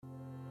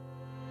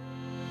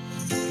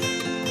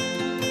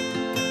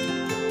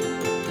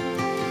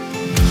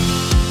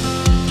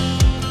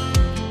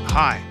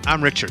Hi,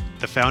 I'm Richard,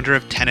 the founder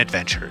of 10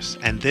 Adventures,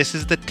 and this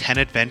is the 10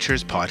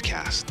 Adventures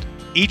podcast.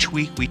 Each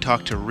week we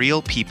talk to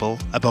real people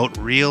about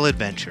real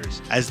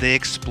adventures as they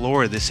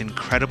explore this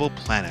incredible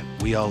planet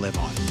we all live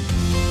on.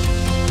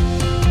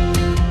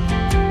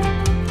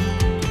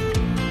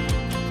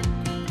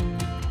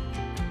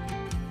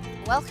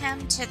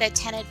 Welcome to the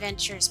 10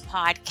 Adventures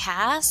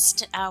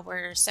podcast.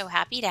 We're so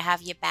happy to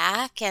have you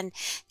back. And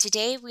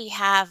today we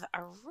have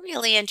a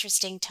really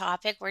interesting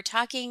topic. We're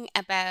talking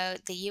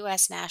about the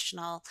U.S.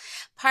 National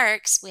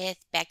Parks with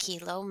Becky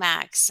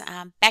Lomax.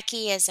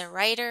 Becky is a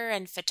writer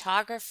and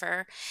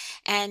photographer,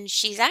 and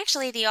she's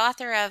actually the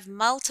author of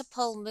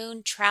multiple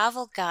moon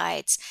travel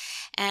guides.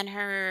 And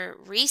her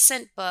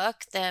recent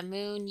book, the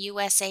Moon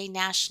USA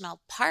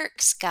National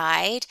Parks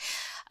Guide,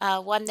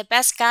 won the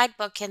best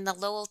guidebook in the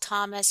Lowell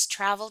Thomas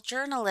Travel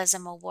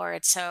Journalism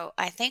Award. So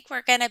I think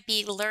we're going to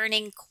be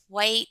learning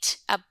quite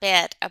a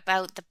bit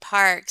about the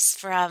parks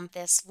from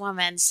this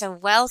woman. So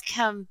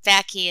welcome,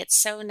 Becky. It's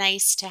so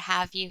nice to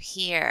have you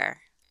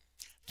here.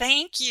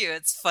 Thank you.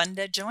 It's fun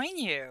to join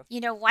you. You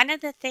know, one of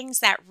the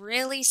things that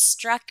really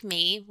struck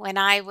me when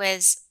I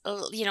was,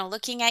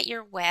 looking at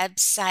your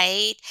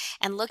website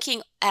and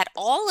looking at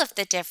all of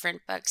the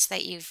different books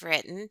that you've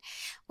written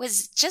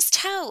was just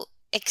how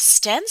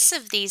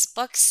extensive these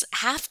books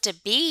have to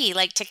be,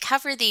 like to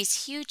cover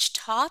these huge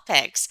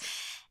topics.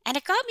 And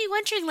it got me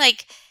wondering,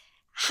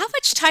 how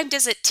much time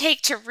does it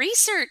take to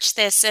research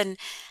this, and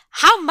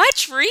how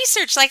much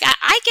research?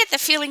 I get the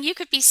feeling you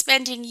could be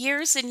spending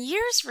years and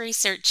years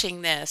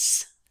researching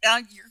this.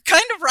 You're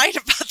kind of right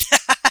about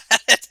that.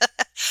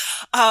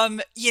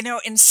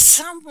 In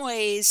some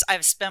ways,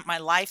 I've spent my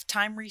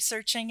lifetime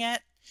researching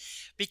it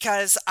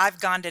because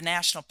I've gone to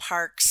national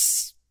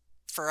parks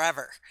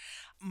forever.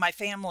 My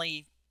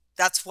family,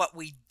 that's what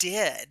we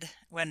did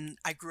when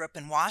I grew up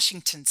in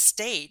Washington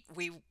State.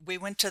 We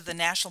went to the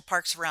national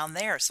parks around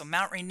there. So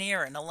Mount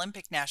Rainier and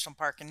Olympic National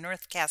Park and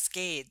North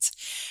Cascades.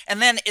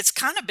 And then it's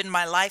kind of been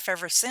my life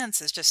ever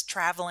since, is just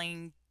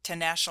traveling to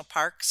national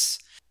parks,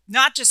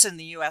 not just in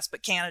the U.S.,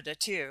 but Canada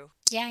too.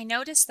 Yeah, I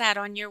noticed that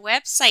on your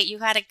website. You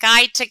had a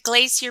guide to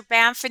Glacier,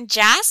 Banff, and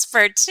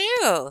Jasper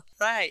too.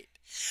 Right.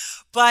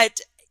 But,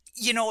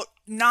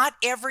 not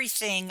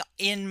everything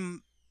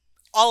in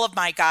all of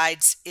my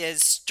guides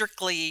is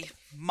strictly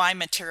my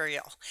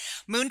material.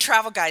 Moon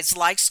Travel Guides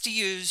likes to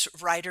use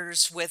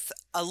writers with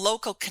a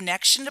local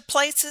connection to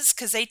places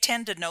because they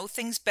tend to know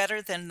things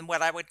better than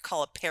what I would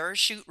call a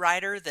parachute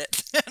writer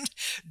that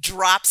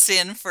drops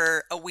in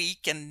for a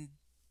week and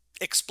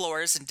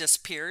explores and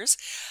disappears.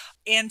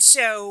 And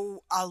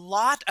so a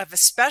lot of,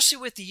 especially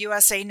with the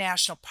USA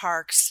National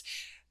Parks,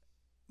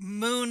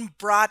 Moon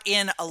brought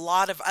in a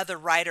lot of other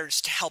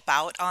writers to help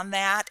out on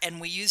that, and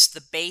we used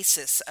the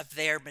basis of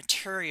their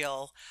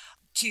material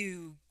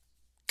to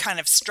kind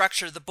of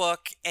structure the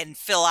book and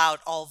fill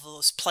out all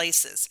those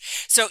places.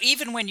 So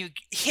even when you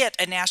hit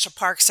a national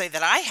park, say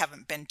that I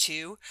haven't been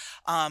to,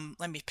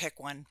 let me pick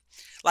one,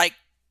 like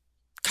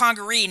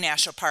Congaree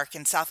National Park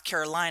in South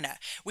Carolina,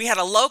 we had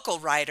a local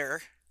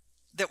writer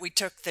that we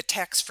took the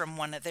text from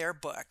one of their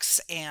books,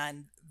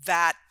 and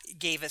that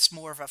gave us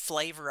more of a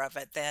flavor of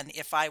it than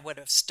if I would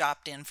have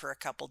stopped in for a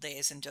couple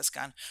days and just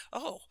gone,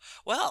 oh,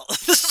 well,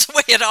 this is the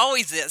way it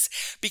always is.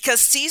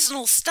 Because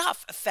seasonal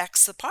stuff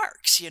affects the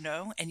parks,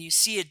 and you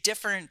see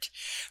a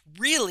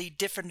really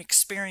different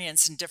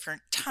experience in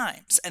different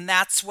times. And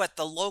that's what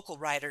the local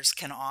writers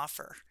can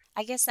offer.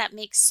 I guess that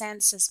makes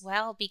sense as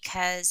well,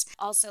 because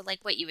also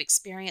what you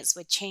experience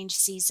would change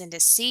season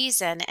to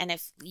season. And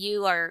if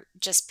you are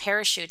just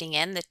parachuting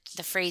in,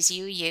 the phrase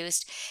you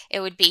used, it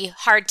would be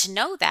hard to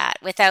know that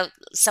without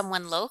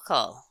someone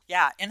local.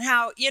 Yeah. And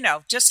how,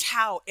 just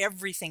how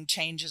everything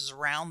changes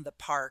around the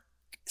park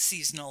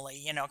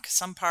seasonally, 'cause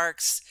some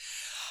parks,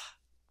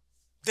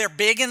 they're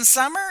big in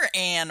summer,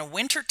 and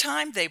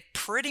wintertime, they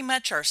pretty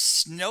much are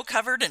snow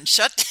covered and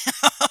shut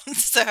down.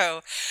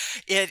 So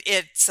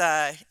it's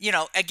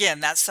again,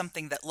 that's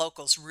something that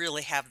locals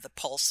really have the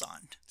pulse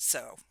on.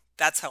 So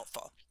that's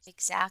helpful.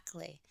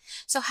 Exactly.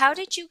 So how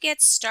did you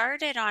get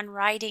started on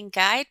writing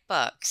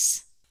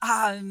guidebooks?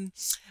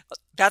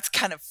 That's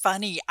kind of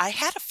funny. I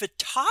had a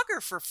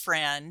photographer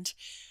friend,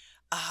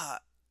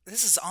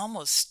 this is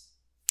almost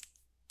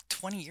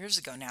 20 years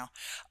ago now,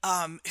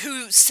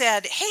 who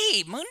said,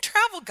 hey, Moon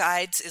Travel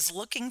Guides is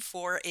looking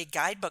for a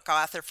guidebook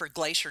author for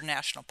Glacier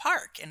National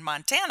Park in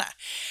Montana.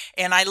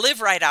 And I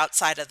live right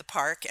outside of the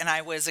park, and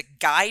I was a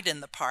guide in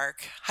the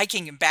park,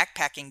 hiking and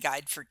backpacking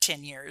guide for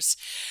 10 years.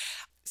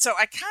 So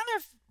I kind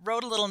of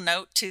wrote a little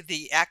note to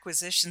the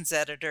acquisitions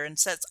editor and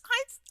says,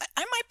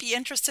 I might be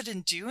interested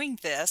in doing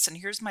this, and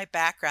here's my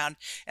background.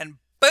 And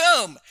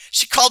boom,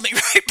 she called me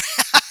right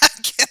back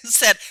and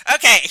said,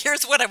 okay,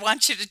 here's what I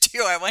want you to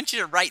do. I want you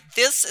to write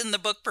this in the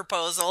book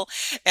proposal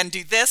and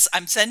do this.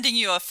 I'm sending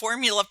you a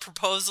formula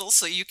proposal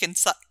so you can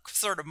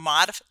sort of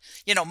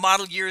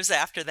model years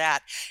after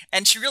that.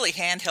 And she really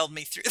handheld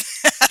me through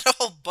that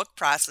whole book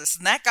process.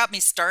 And that got me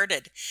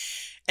started.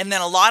 And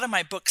then a lot of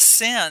my books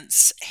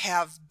since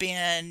have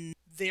been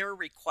their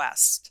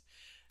request.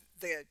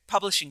 the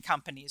publishing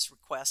company's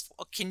request,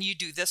 well, can you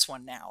do this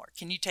one now? Or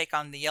can you take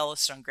on the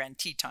Yellowstone Grand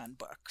Teton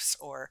books?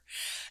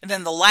 And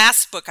then the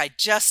last book I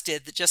just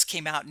did that just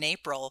came out in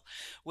April,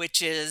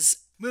 which is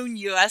Moon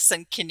US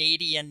and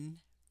Canadian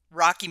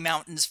Rocky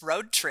Mountains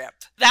road trip.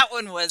 That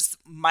one was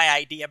my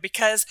idea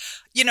because,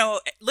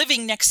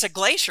 living next to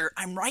Glacier,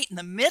 I'm right in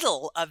the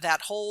middle of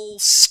that whole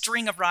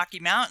string of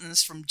Rocky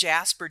Mountains from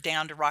Jasper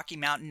down to Rocky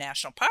Mountain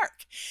National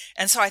Park.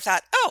 And so I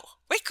thought, oh,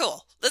 way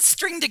cool. Let's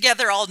string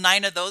together all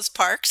 9 of those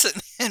parks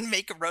and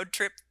make a road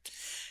trip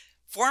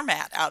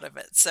format out of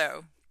it.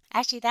 So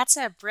actually, that's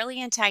a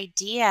brilliant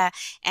idea.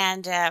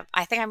 And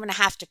I think I'm going to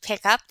have to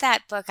pick up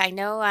that book. I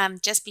know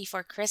just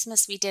before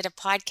Christmas, we did a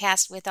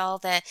podcast with all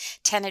the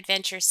 10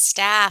 Adventures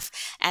staff,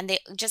 and they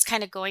just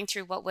kind of going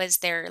through what was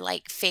their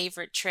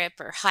favorite trip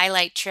or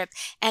highlight trip.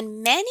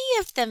 And many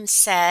of them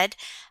said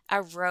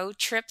a road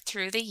trip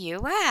through the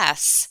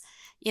U.S.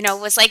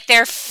 Was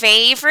their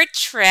favorite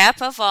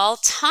trip of all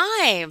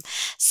time.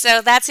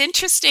 So that's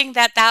interesting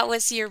that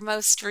was your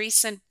most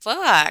recent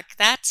book.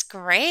 That's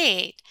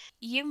great.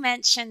 You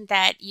mentioned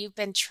that you've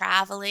been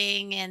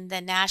traveling in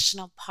the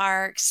national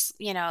parks,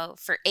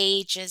 for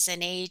ages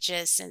and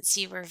ages since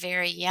you were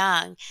very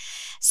young.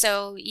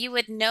 So you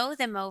would know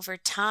them over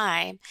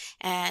time.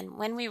 And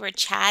when we were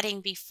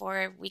chatting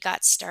before we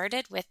got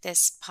started with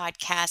this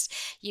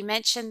podcast, you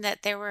mentioned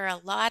that there were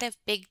a lot of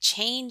big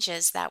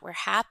changes that were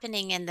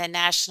happening in the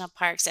national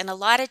parks and a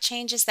lot of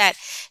changes that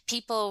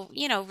people,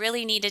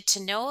 really needed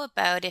to know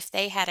about if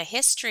they had a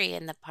history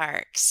in the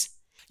parks.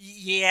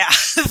 Yeah,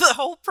 the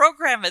whole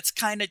program, it's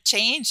kind of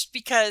changed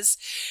because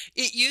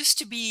it used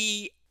to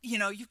be,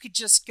 you could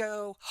just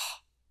go,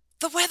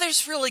 the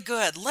weather's really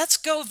good. Let's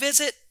go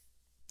visit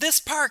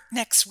this park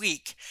next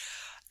week.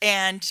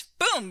 And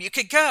boom, you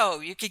could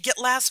go. You could get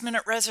last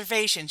minute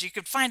reservations. You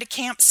could find a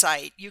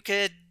campsite. You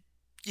could,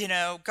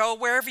 go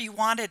wherever you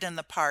wanted in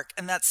the park.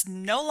 And that's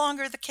no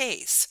longer the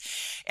case.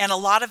 And a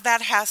lot of that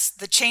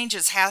the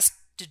changes has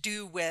to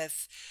do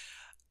with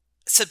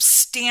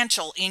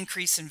substantial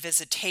increase in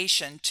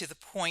visitation to the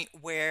point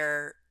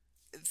where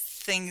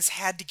things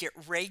had to get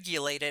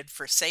regulated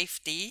for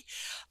safety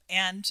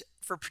and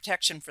for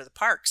protection for the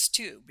parks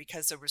too,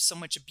 because there was so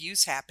much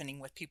abuse happening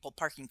with people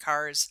parking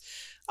cars,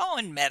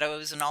 in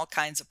meadows and all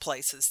kinds of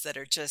places that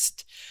are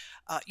just,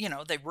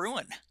 they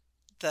ruin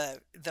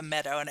the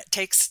meadow, and it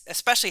takes,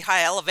 especially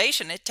high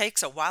elevation, it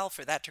takes a while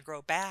for that to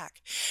grow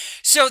back.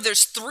 So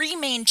there's 3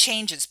 main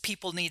changes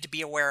people need to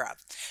be aware of.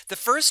 The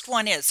first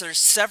one is there's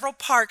several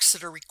parks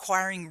that are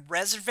requiring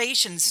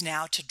reservations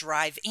now to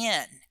drive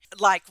in,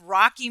 like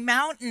Rocky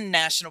Mountain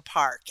National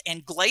Park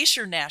and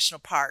Glacier National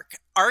Park,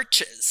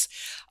 Arches,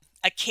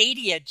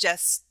 Acadia,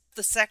 just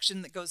the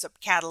section that goes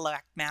up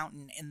Cadillac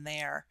Mountain in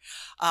there.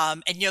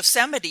 And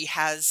Yosemite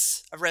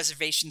has a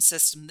reservation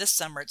system this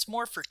summer. It's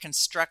more for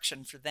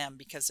construction for them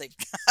because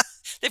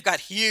they've got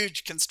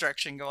huge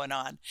construction going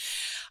on.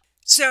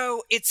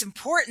 So it's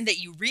important that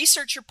you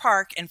research your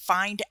park and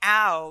find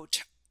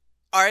out,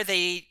 are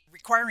they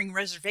requiring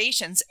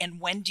reservations, and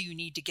when do you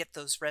need to get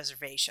those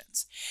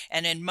reservations?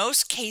 And in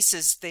most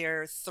cases,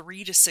 they're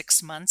 3 to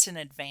 6 months in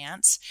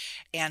advance.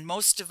 And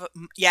most of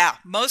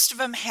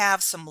them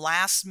have some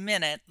last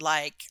minute,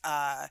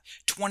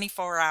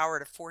 24-hour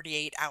to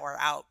 48-hour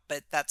out,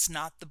 but that's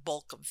not the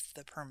bulk of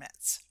the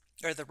permits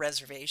or the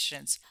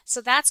reservations.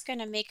 So that's going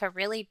to make a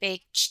really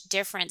big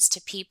difference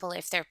to people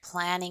if they're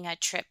planning a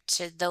trip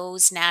to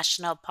those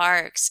national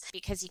parks,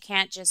 because you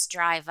can't just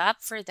drive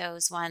up for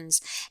those ones.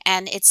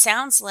 And it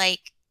sounds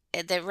like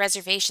the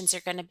reservations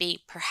are going to be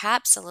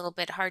perhaps a little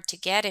bit hard to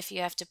get if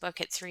you have to book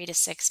it 3 to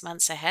 6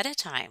 months ahead of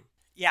time.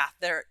 Yeah,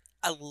 they're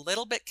a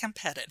little bit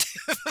competitive.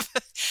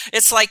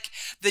 It's like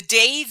the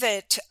day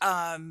that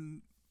a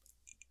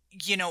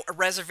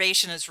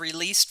reservation is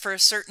released for a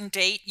certain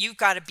date, you've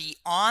got to be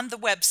on the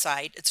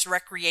website. It's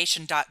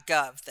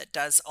recreation.gov that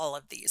does all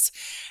of these.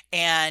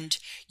 And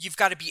you've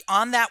got to be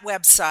on that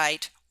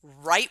website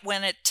right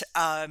when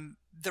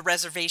the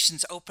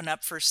reservations open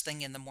up first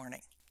thing in the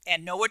morning.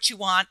 And know what you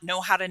want,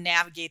 know how to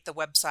navigate the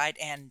website,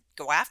 and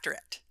go after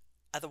it.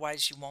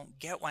 Otherwise, you won't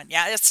get one.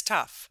 Yeah, it's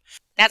tough.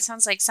 That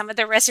sounds like some of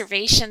the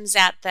reservations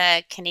at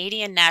the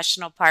Canadian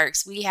national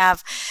parks. We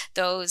have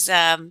those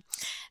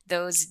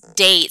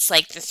dates,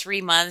 like the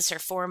 3 months or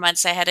 4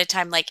 months ahead of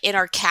time, like in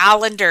our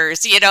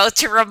calendars,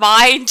 to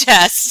remind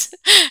us.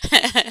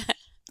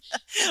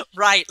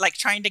 Right, like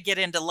trying to get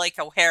into Lake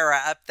O'Hara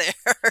up there.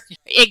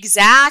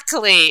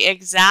 Exactly.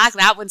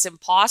 That one's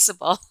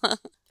impossible.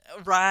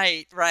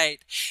 Right.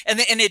 And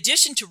in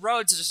addition to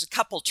roads, there's a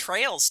couple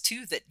trails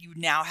too that you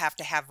now have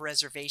to have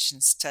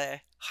reservations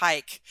to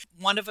hike.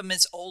 One of them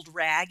is Old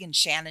Rag in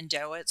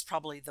Shenandoah. It's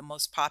probably the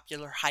most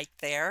popular hike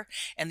there.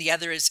 And the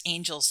other is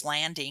Angel's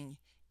Landing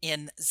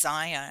in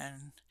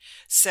Zion.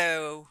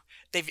 So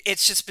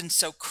it's just been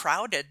so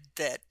crowded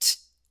that,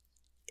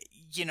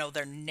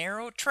 they're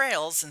narrow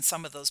trails in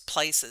some of those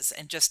places.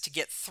 And just to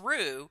get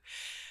through,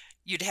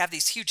 you'd have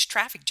these huge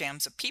traffic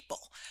jams of people.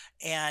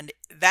 And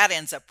that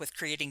ends up with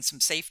creating some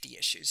safety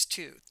issues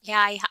too.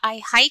 Yeah,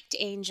 I hiked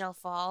Angel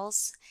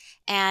Falls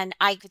and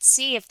I could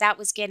see if that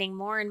was getting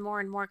more and more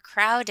and more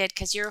crowded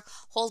because you're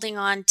holding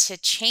on to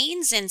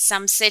chains in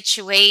some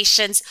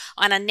situations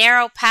on a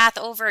narrow path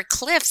over a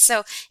cliff.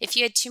 So if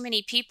you had too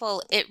many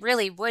people, it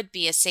really would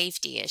be a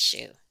safety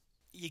issue.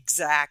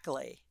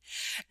 Exactly.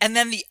 And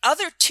then the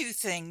other two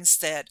things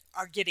that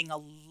are getting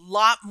a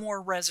lot more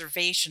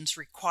reservations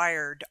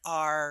required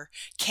are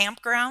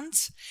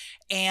campgrounds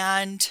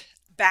and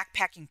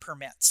backpacking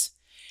permits.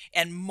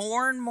 And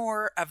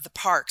more of the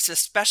parks,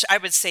 especially I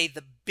would say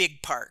the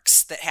big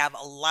parks that have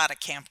a lot of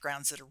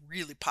campgrounds that are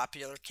really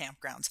popular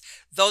campgrounds,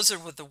 those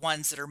are the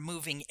ones that are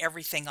moving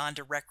everything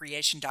onto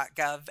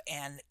recreation.gov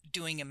and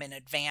doing them in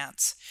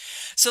advance.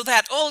 So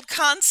that old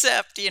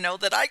concept,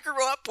 that I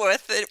grew up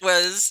with, it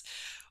was,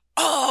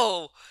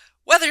 oh,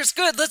 weather's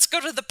good, let's go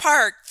to the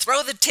park,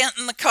 throw the tent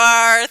in the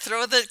car,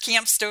 throw the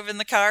camp stove in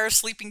the car,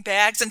 sleeping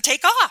bags, and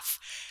take off.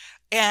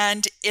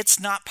 And it's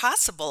not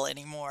possible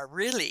anymore,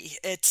 really.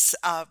 It's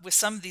with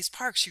some of these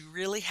parks, you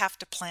really have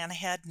to plan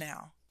ahead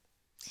now.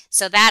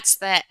 So that's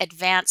the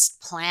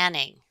advanced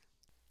planning.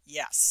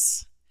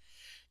 Yes.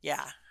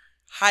 Yeah.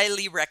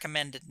 Highly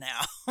recommended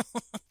now.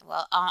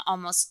 Well,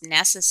 almost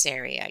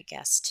necessary, I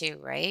guess, too,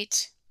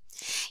 right?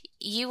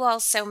 You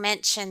also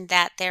mentioned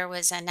that there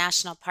was a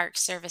National Park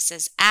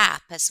Services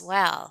app as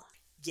well.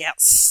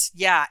 Yes.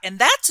 Yeah. And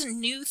that's a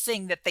new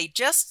thing that they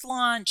just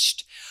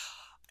launched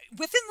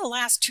within the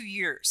last 2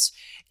 years.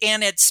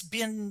 And it's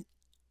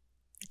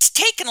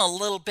taken a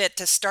little bit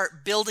to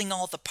start building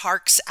all the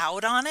parks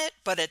out on it,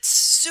 but it's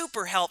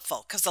super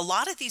helpful because a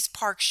lot of these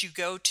parks you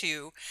go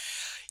to,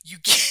 you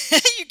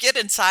get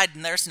inside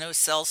and there's no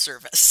cell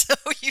service. So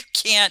you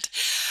can't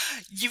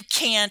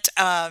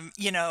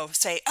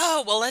say,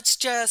 oh, well, let's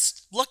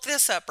just look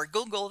this up or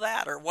Google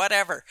that or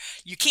whatever.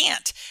 You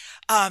can't.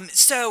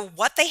 So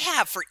what they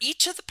have for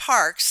each of the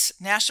parks,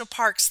 national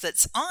parks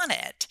that's on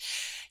it,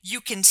 you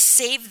can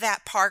save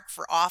that park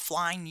for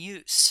offline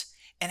use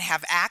and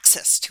have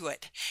access to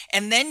it.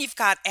 And then you've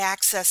got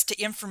access to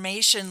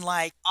information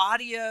like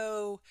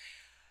audio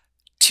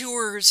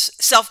tours,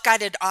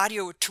 self-guided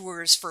audio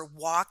tours for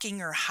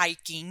walking or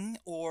hiking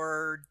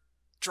or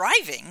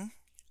driving.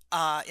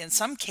 In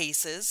some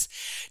cases,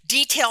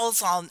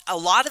 details on a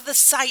lot of the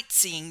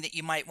sightseeing that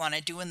you might want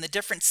to do in the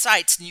different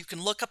sites. And you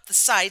can look up the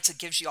sites. It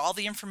gives you all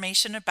the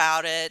information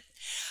about it.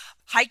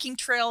 Hiking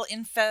trail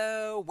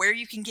info, where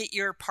you can get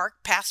your park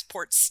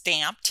passport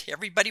stamped.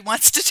 Everybody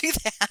wants to do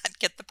that,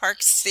 get the park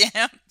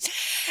stamped.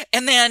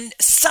 And then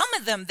some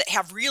of them that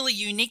have really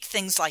unique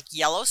things like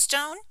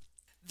Yellowstone.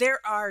 There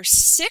are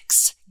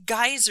 6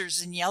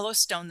 geysers in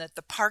Yellowstone that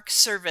the Park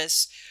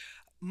Service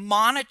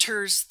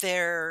monitors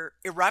their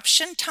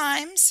eruption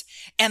times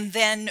and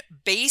then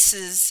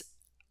bases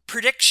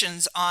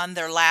predictions on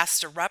their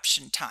last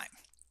eruption time.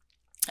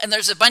 And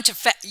there's a bunch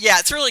of,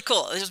 it's really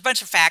cool. There's a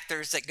bunch of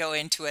factors that go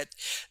into it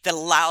that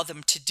allow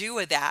them to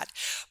do that.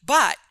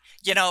 But,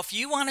 if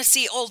you want to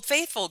see Old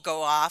Faithful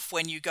go off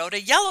when you go to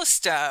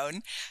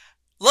Yellowstone,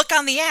 look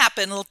on the app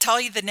and it'll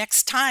tell you the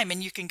next time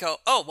and you can go,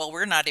 oh, well,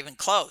 we're not even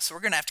close. We're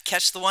going to have to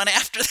catch the one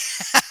after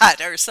that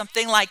or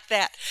something like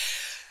that.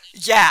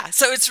 Yeah,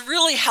 so it's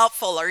really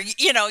helpful. Or,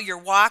 you're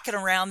walking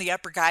around the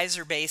Upper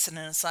Geyser Basin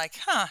and it's like,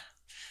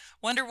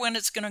 wonder when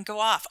it's going to go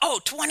off. Oh,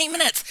 20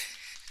 minutes.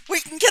 We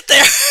can get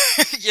there,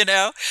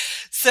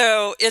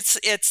 So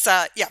it's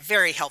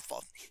very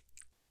helpful.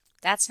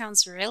 That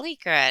sounds really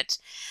good.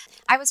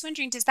 I was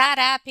wondering, does that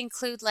app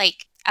include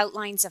like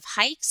outlines of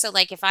hikes? So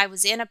like if I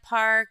was in a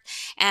park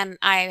and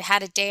I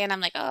had a day and I'm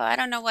like, oh, I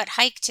don't know what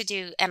hike to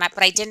do, but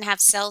I didn't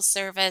have cell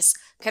service,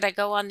 could I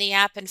go on the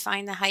app and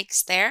find the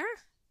hikes there?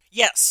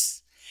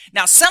 Yes.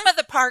 Now, some of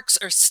the parks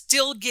are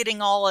still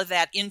getting all of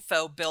that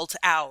info built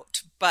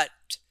out, but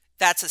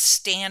that's a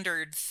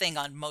standard thing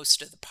on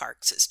most of the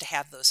parks is to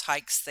have those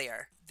hikes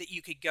there that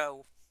you could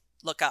go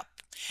look up.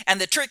 And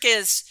the trick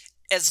is,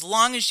 as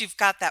long as you've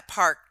got that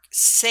park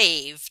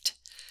saved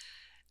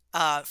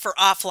for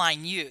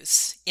offline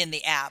use in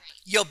the app,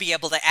 you'll be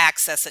able to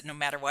access it no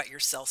matter what your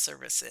cell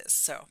service is.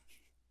 So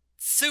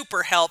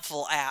super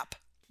helpful app.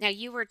 Now,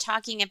 you were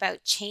talking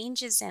about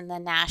changes in the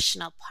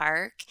national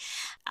park.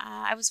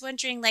 I was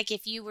wondering, like,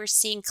 if you were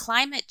seeing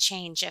climate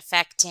change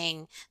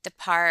affecting the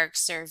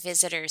parks or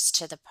visitors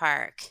to the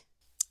park.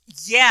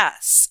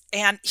 Yes.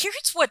 And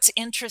here's what's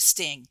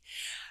interesting.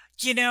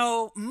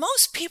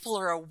 Most people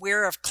are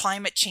aware of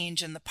climate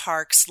change in the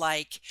parks,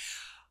 like,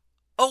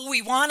 oh, we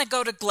want to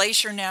go to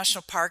Glacier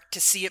National Park to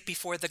see it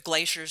before the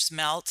glaciers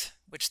melt,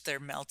 which they're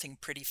melting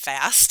pretty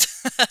fast.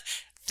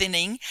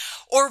 Thinning,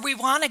 or we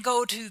want to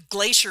go to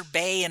Glacier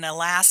Bay in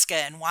Alaska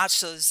and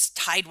watch those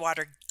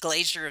tidewater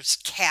glaciers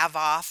calve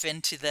off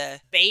into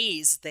the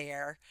bays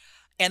there.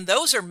 And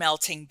those are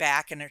melting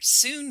back and are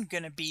soon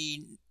going to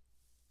be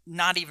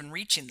not even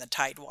reaching the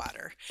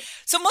tidewater.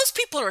 So most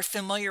people are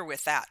familiar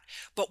with that.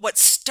 But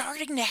what's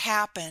starting to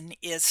happen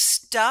is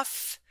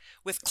stuff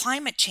with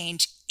climate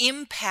change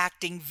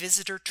impacting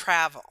visitor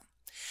travel.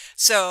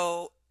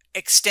 So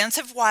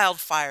extensive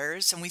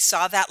wildfires, and we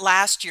saw that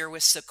last year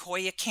with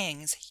Sequoia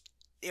Kings.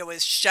 It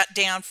was shut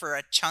down for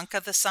a chunk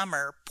of the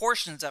summer,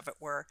 portions of it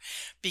were,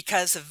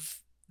 because of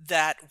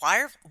that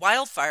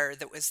wildfire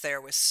that was there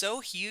was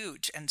so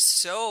huge and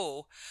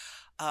so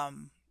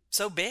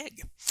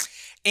big.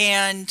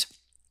 And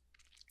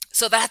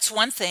so that's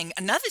one thing.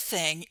 Another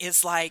thing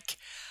is like,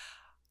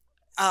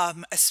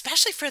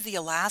 especially for the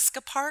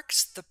Alaska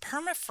parks, the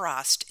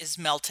permafrost is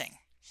melting.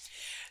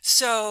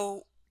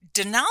 So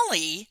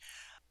Denali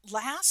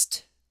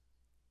last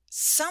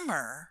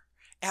summer,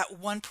 at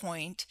one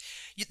point,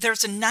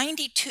 there's a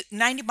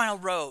 90-mile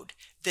road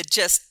that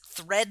just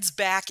threads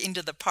back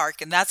into the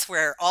park, and that's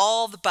where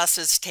all the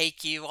buses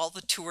take you, all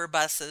the tour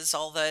buses,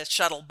 all the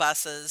shuttle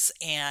buses,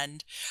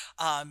 and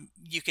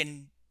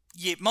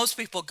most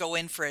people go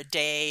in for a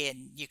day,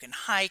 and you can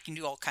hike and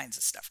do all kinds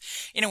of stuff.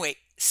 Anyway,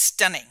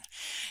 stunning.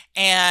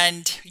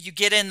 And you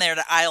get in there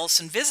to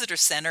Eielson Visitor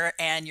Center,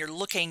 and you're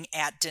looking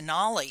at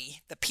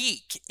Denali, the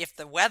peak, if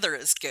the weather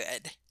is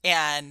good.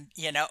 And,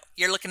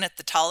 you're looking at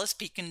the tallest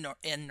peak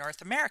in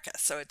North America.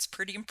 So it's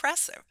pretty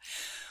impressive.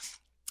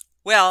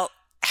 Well,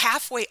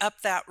 halfway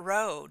up that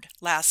road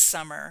last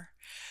summer,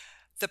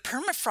 the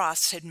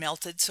permafrost had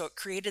melted, so it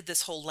created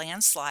this whole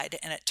landslide,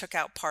 and it took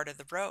out part of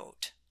the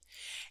road.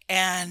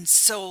 And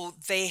so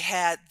they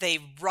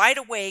right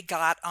away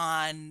got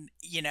on,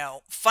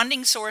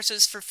 funding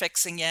sources for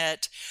fixing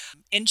it,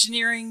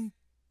 engineering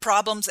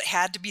problems that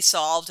had to be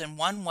solved. And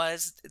one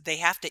was they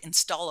have to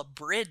install a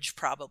bridge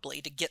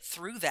probably to get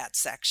through that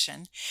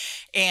section.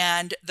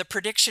 And the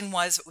prediction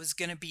was it was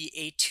going to be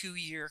a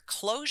 2-year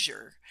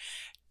closure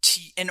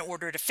in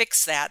order to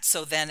fix that.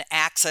 So then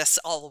access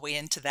all the way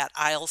into that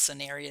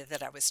Eielson area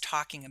that I was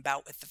talking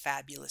about with the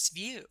fabulous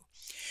view.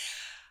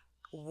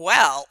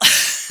 Well,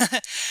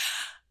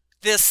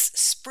 this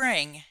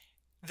spring,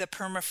 the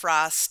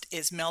permafrost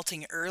is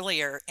melting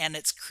earlier, and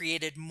it's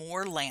created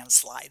more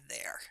landslide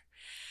there.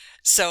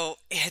 So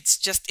it's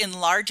just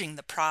enlarging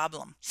the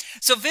problem.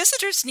 So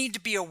visitors need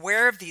to be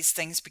aware of these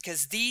things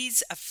because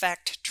these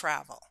affect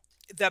travel.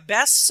 The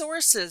best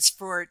sources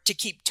to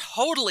keep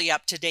totally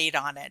up to date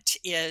on it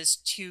is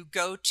to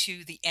go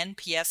to the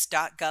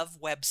nps.gov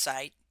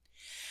website,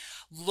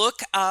 look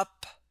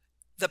up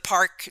the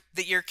park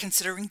that you're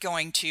considering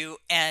going to,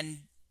 and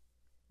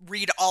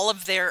read all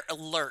of their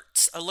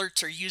alerts.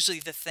 Alerts are usually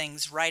the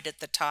things right at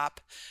the top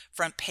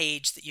front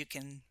page that you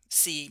can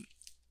see.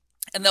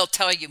 And they'll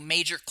tell you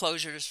major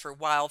closures for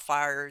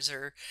wildfires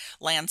or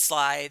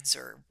landslides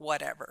or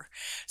whatever.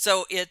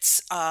 So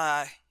it's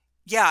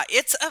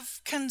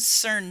of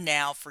concern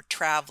now for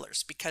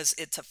travelers because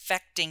it's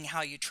affecting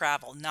how you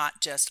travel, not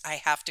just I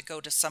have to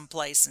go to some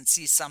place and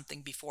see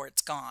something before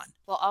it's gone.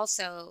 Well,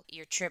 also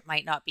your trip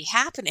might not be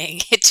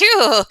happening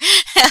too.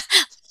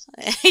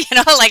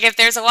 Like if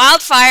there's a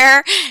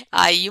wildfire,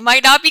 you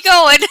might not be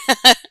going.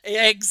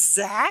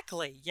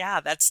 Exactly. Yeah,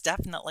 that's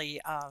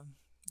definitely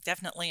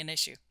an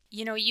issue.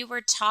 You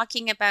were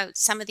talking about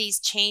some of these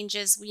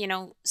changes,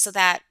 so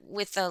that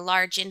with the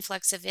large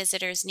influx of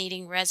visitors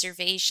needing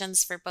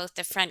reservations for both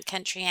the front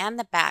country and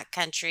the back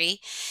country.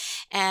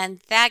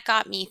 And that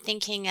got me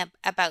thinking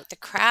about the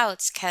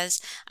crowds,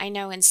 because I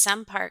know in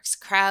some parks,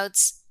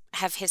 crowds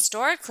have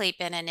historically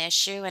been an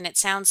issue, and it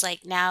sounds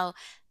like now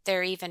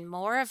they're even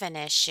more of an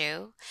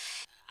issue.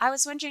 I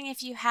was wondering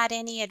if you had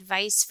any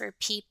advice for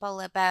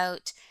people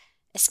about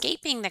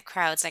escaping the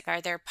crowds. Like,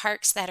 are there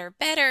parks that are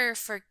better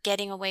for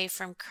getting away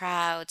from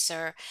crowds,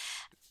 or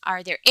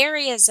are there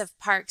areas of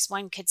parks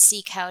one could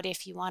seek out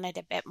if you wanted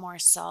a bit more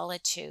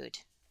solitude?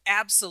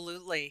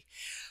 Absolutely.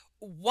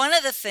 One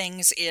of the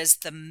things is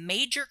the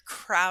major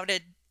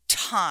crowded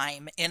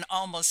time in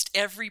almost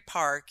every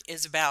park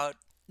is about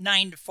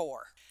 9 to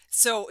 4.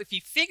 So if you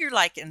figure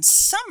like in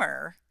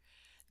summer,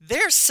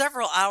 there's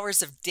several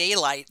hours of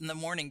daylight in the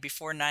morning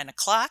before 9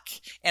 o'clock,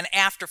 and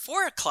after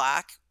 4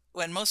 o'clock,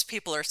 when most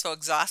people are so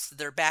exhausted,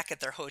 they're back at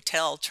their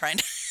hotel trying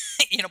to,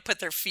 put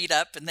their feet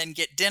up and then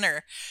get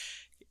dinner,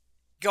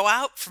 go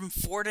out from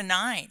 4 to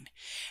 9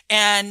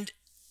 and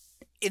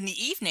in the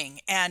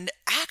evening. And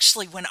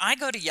actually, when I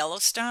go to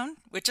Yellowstone,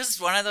 which is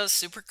one of those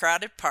super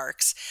crowded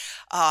parks,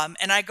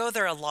 and I go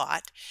there a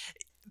lot,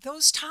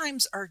 those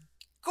times are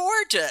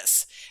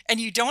gorgeous.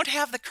 And you don't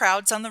have the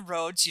crowds on the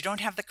roads. You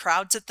don't have the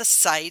crowds at the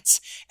sites.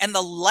 And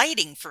the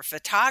lighting for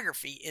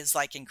photography is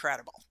like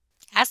incredible.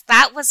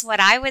 That was what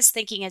I was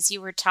thinking as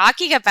you were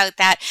talking about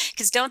that,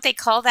 because don't they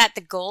call that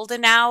the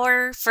golden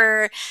hour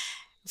for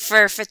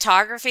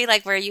photography,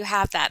 like where you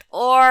have that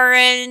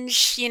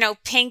orange,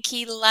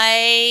 pinky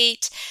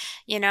light,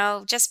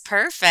 just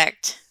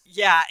perfect.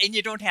 Yeah, and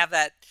you don't have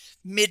that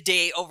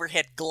midday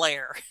overhead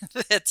glare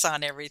that's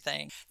on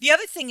everything. The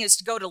other thing is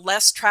to go to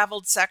less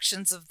traveled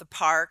sections of the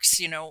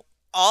parks.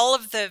 All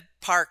of the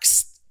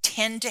parks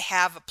tend to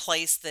have a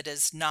place that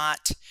is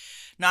not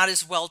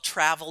as well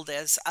traveled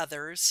as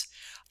others.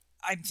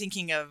 I'm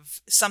thinking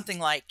of something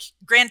like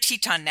Grand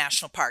Teton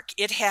National Park.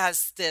 It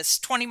has this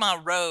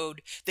 20-mile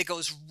road that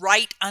goes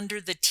right under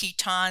the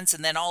Tetons,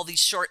 and then all these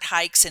short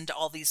hikes into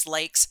all these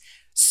lakes.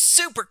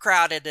 Super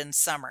crowded in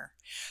summer.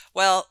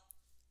 Well,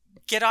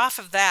 get off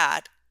of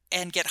that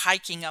and get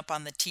hiking up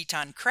on the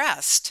Teton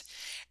Crest,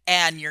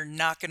 and you're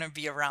not going to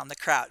be around the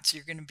crowds.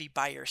 You're going to be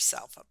by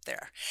yourself up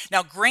there.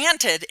 Now,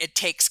 granted, it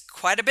takes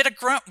quite a bit of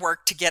grunt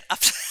work to get up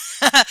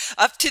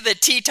up to the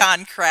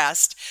Teton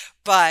Crest,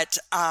 but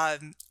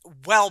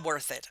well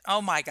worth it.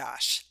 Oh my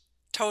gosh,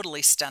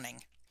 totally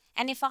stunning.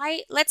 And if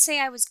let's say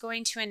I was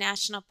going to a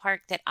national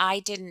park that I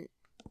didn't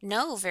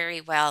know very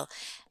well,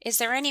 is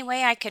there any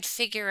way I could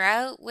figure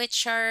out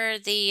which are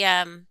the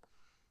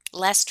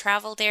less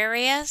traveled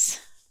areas?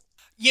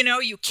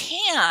 You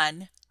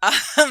can.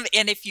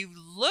 And if you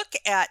look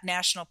at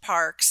national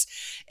parks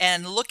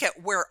and look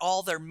at where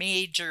all their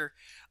major,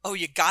 oh,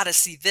 you got to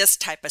see this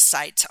type of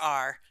sites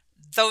are,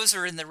 those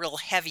are in the real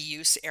heavy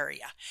use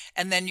area.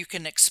 And then you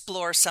can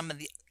explore some of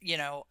the,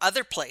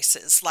 other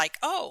places like,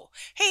 oh,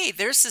 hey,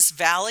 there's this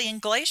valley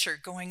and glacier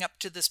going up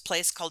to this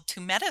place called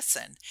Two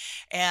Medicine.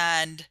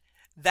 And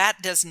that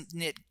doesn't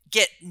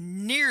get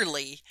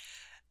nearly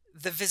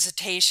the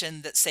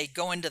visitation that, say,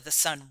 Go Into the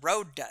Sun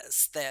Road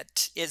does.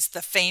 That is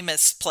the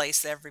famous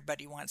place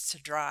everybody wants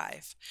to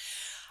drive.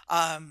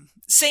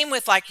 Same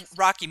with like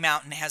Rocky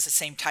Mountain has the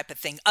same type of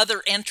thing.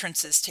 Other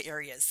entrances to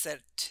areas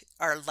that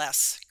are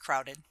less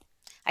crowded.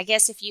 I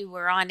guess if you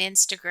were on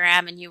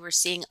Instagram and you were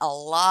seeing a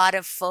lot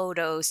of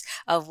photos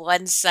of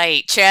one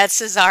site,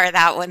 chances are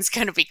that one's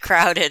going to be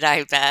crowded,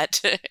 I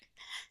bet.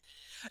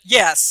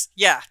 Yes.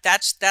 Yeah,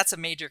 that's a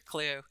major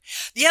clue.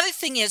 The other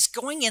thing is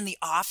going in the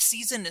off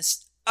season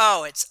is,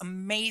 oh, it's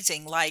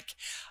amazing. Like,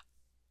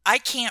 I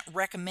can't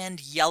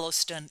recommend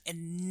Yellowstone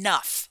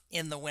enough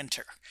in the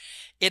winter.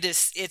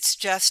 It's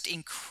just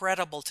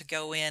incredible to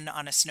go in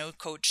on a snow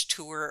coach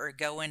tour or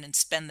go in and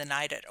spend the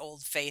night at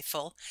Old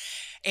Faithful.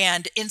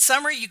 And in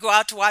summer, you go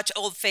out to watch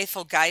Old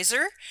Faithful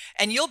Geyser,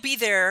 and you'll be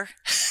there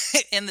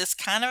in this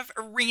kind of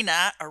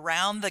arena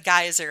around the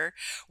geyser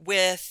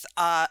with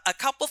a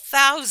couple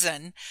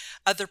thousand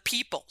other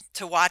people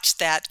to watch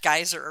that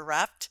geyser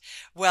erupt.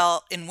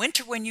 Well, in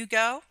winter when you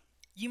go,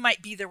 you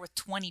might be there with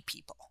 20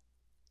 people.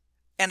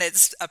 And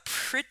it's a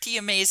pretty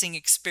amazing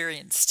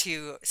experience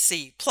to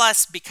see.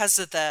 Plus, because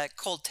of the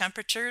cold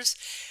temperatures,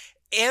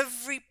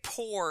 every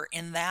pore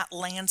in that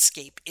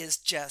landscape is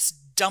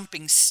just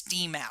dumping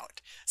steam out.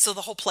 So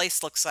the whole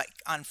place looks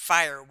like on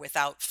fire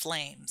without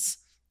flames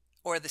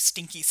or the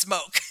stinky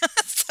smoke.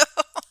 So.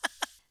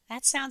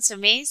 That sounds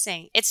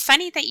amazing. It's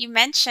funny that you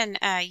mention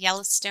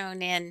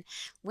Yellowstone in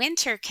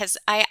winter because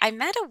I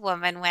met a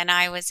woman when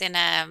I was in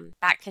a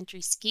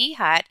backcountry ski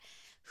hut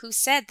who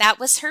said that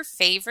was her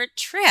favorite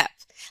trip.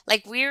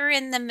 Like, we were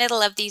in the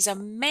middle of these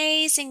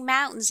amazing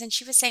mountains and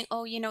she was saying,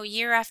 oh,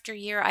 year after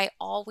year, I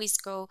always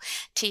go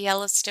to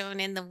Yellowstone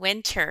in the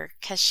winter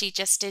because she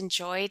just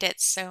enjoyed it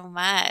so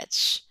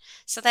much.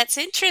 So that's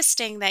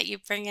interesting that you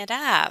bring it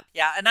up.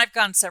 Yeah, and I've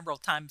gone several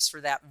times for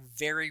that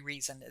very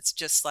reason. It's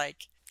just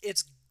like,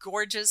 it's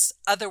gorgeous,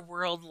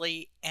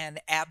 otherworldly,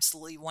 and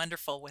absolutely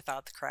wonderful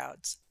without the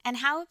crowds. And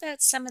how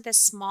about some of the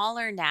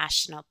smaller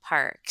national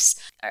parks?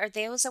 Are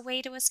those a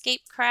way to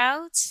escape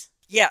crowds?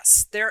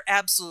 Yes, they're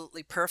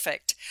absolutely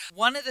perfect.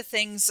 One of the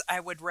things I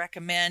would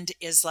recommend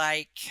is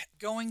like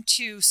going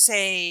to,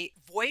 say,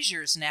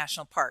 Voyageurs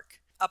National Park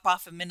up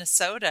off of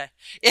Minnesota.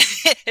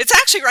 It's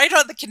actually right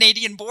on the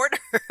Canadian border.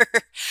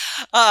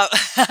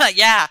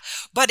 Yeah,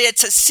 but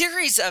it's a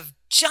series of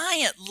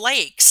giant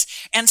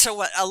lakes. And so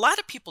what a lot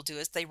of people do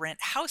is they rent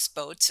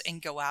houseboats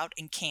and go out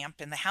and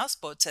camp in the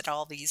houseboats at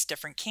all these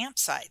different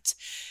campsites.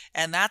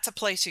 And that's a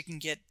place you can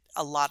get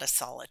a lot of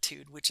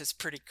solitude, which is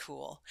pretty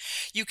cool.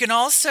 You can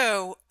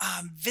also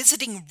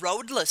visiting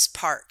roadless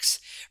parks.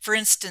 For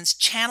instance,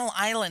 Channel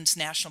Islands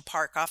National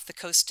Park off the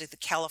coast of the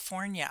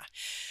California.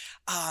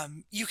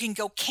 You can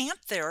go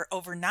camp there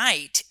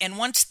overnight. And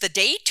once the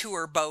day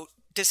tour boat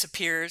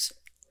disappears,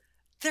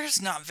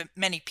 there's not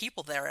many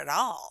people there at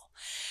all.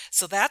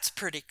 So that's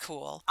pretty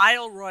cool.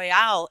 Isle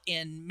Royale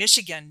in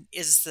Michigan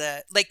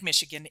Lake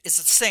Michigan is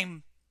the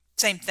same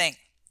thing.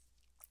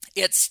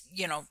 It's,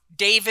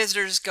 day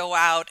visitors go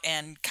out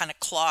and kind of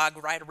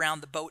clog right around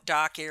the boat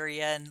dock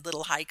area and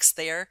little hikes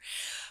there.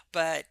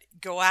 But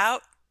go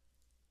out,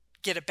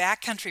 get a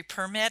backcountry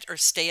permit or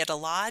stay at a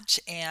lodge,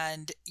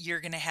 and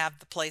you're going to have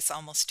the place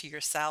almost to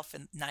yourself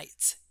at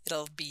nights.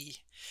 It'll be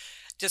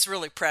just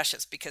really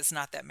precious because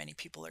not that many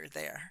people are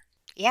there.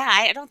 Yeah,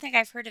 I don't think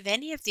I've heard of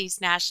any of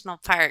these national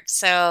parks.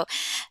 So,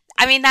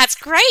 I mean, that's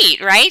great,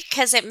 right?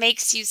 Because it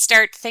makes you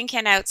start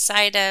thinking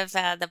outside of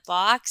the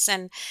box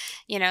and,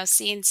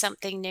 seeing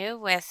something new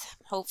with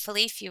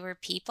hopefully fewer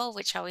people,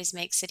 which always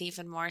makes it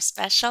even more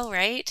special,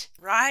 right?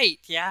 Right,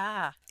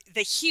 yeah.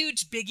 The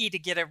huge biggie to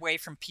get away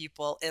from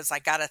people is, I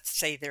got to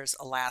say, there's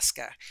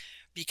Alaska,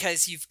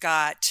 because you've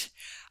got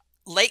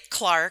Lake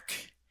Clark,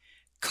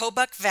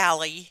 Kobuk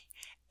Valley,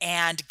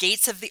 and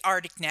Gates of the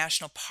Arctic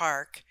National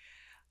Park,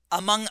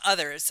 among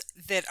others,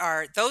 that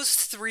are those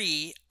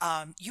three.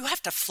 You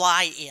have to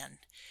fly in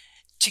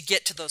to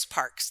get to those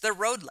parks. They're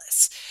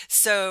roadless.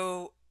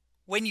 So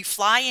when you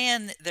fly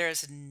in,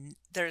 there's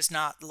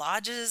not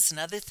lodges and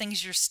other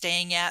things you're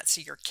staying at.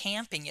 So you're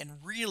camping in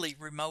really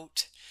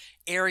remote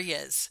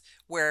areas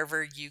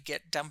wherever you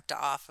get dumped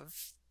off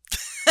of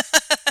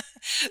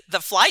the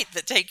flight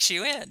that takes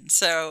you in.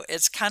 So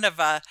it's kind of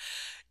a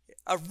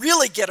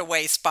really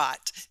getaway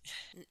spot.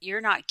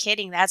 You're not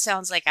kidding. That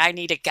sounds like I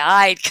need a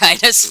guide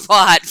kind of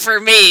spot for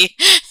me.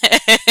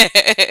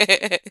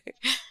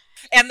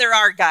 And there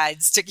are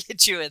guides to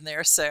get you in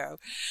there. So,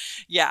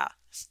 yeah.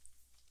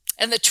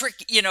 And the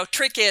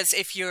trick is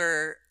if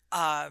you're,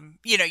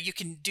 you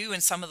can do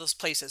in some of those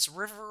places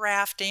river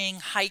rafting,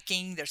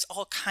 hiking. There's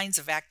all kinds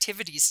of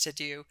activities to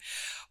do.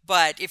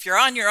 But if you're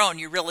on your own,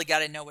 you really got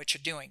to know what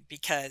you're doing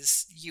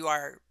because you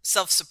are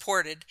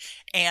self-supported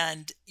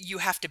and you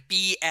have to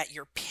be at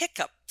your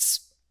pickup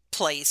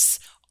place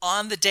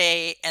on the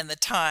day and the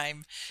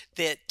time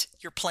that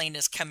your plane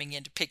is coming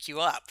in to pick you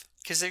up.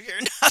 Because if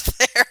you're not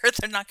there,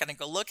 they're not going to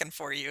go looking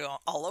for you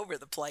all over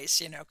the place,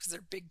 because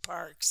they're big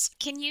parks.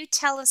 Can you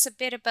tell us a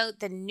bit about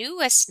the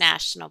newest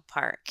national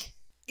park?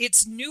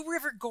 It's New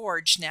River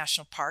Gorge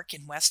National Park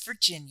in West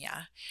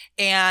Virginia,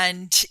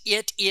 and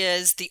it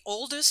is the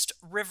oldest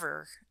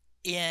river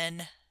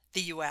in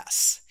the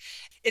U.S.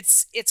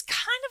 It's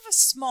kind of a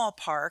small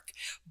park,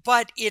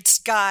 but it's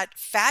got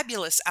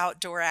fabulous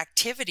outdoor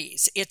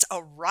activities. It's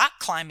a rock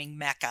climbing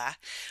mecca,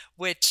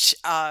 which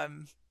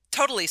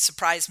totally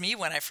surprised me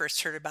when I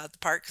first heard about the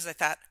park because I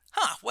thought,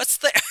 what's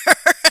there?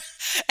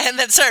 And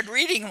then started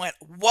reading and went,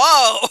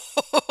 whoa,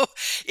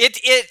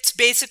 it's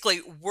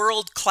basically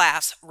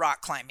world-class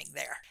rock climbing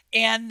there.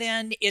 And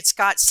then it's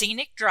got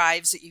scenic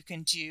drives that you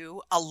can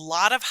do, a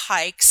lot of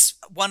hikes.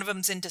 One of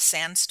them's into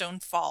Sandstone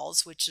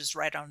Falls, which is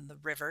right on the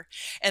river.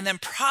 And then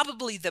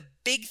probably the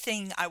big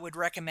thing I would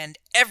recommend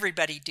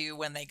everybody do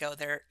when they go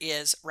there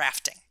is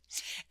rafting.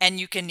 And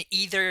you can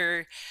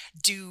either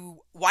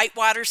do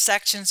whitewater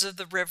sections of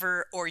the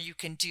river or you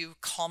can do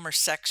calmer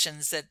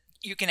sections that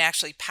you can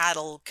actually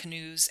paddle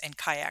canoes and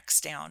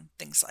kayaks down,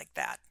 things like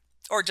that,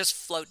 or just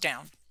float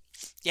down.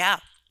 Yeah.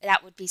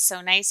 That would be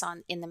so nice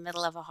in the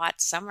middle of a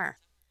hot summer.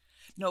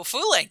 No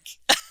fooling.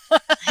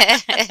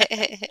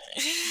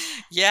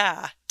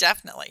 Yeah,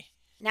 definitely.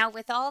 Now,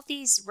 with all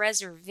these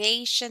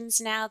reservations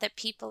now that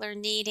people are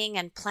needing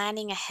and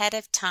planning ahead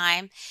of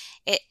time,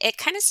 it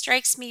kind of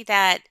strikes me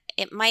that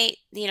it might,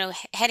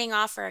 heading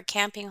off for a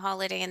camping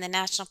holiday in the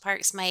national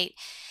parks might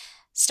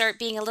start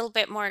being a little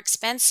bit more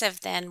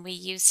expensive than we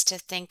used to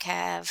think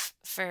of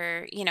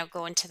for,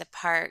 going to the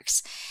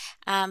parks.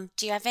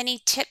 Do you have any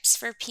tips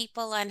for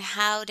people on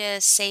how to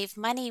save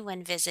money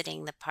when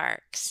visiting the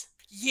parks?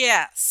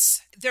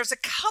 Yes, there's a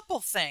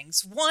couple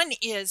things. One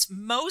is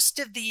most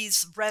of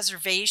these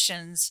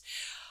reservations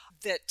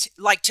that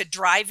like to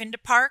drive into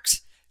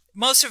parks,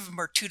 most of them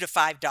are $2 to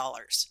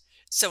 $5.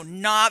 So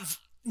not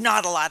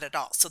a lot at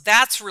all. So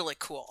that's really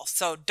cool.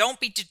 So don't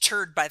be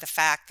deterred by the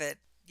fact that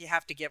you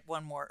have to get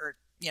one more or,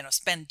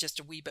 spend just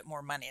a wee bit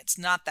more money. It's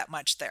not that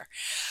much there.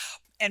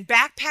 And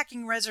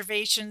backpacking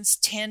reservations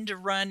tend to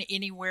run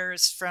anywhere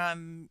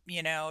from,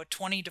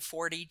 20 to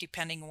 40,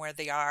 depending on where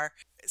they are.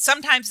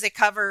 Sometimes they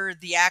cover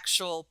the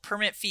actual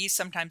permit fee.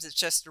 Sometimes it's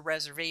just a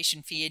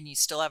reservation fee and you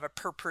still have a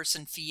per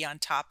person fee on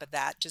top of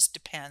that. Just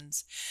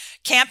depends.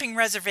 Camping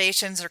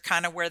reservations are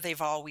kind of where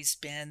they've always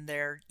been.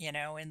 They're, in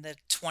the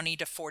 $20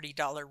 to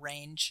 $40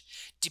 range,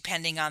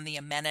 depending on the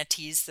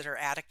amenities that are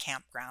at a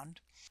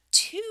campground.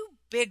 Two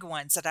big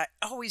ones that I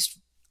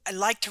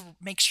like to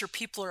make sure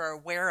people are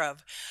aware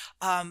of.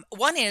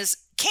 One is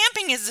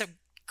camping is a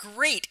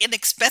great,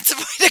 inexpensive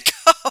way to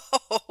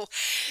go.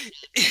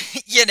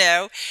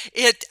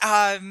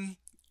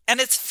 And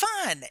it's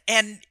fun.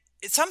 And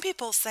some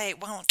people say,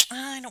 well,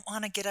 I don't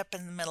want to get up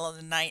in the middle of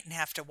the night and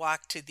have to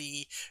walk to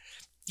the,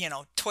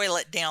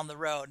 toilet down the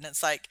road. And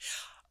it's like,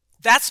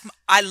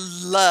 I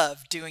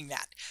love doing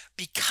that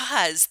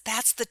because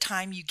that's the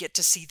time you get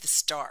to see the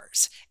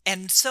stars.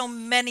 And so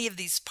many of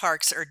these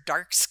parks are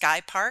dark sky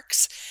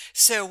parks.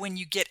 So when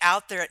you get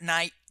out there at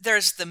night,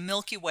 there's the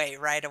Milky Way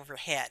right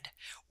overhead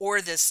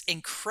or this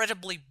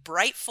incredibly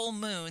bright full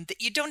moon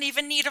that you don't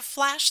even need a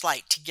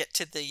flashlight to get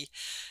to the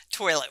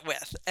toilet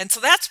with. And so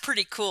that's a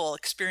pretty cool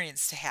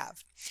experience to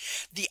have.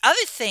 The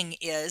other thing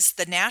is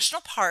the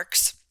national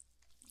parks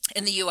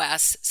in the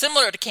U.S.,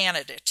 similar to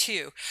Canada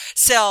too,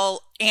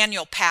 sell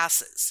annual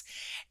passes.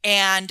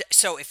 And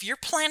so if you're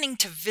planning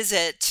to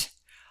visit,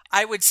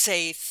 I would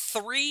say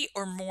 3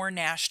 or more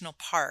national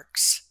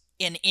parks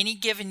in any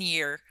given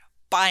year,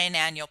 buy an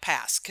annual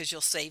pass because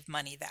you'll save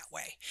money that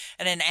way.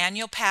 And an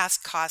annual pass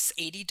costs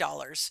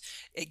 $80.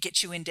 It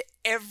gets you into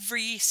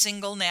every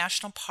single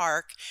national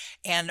park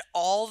and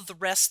all the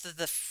rest of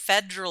the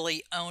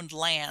federally owned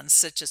lands,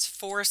 such as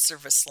Forest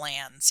Service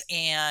lands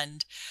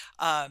and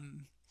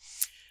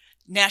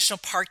national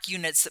park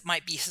units that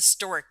might be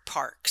historic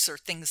parks or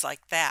things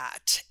like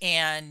that.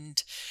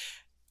 And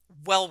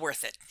well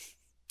worth it,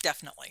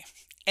 definitely.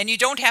 And you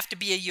don't have to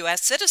be a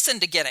U.S.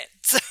 citizen to get it.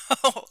 So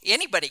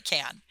anybody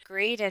can.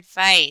 Great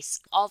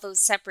advice. All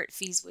those separate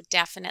fees would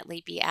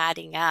definitely be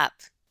adding up.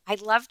 I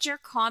loved your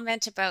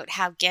comment about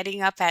how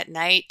getting up at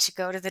night to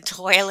go to the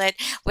toilet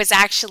was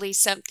actually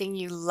something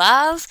you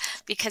love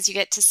because you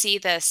get to see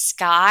the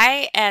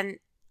sky. And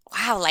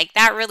Wow, like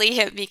that really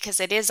hit me because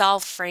it is all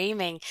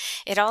framing.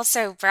 It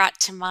also brought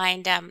to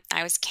mind,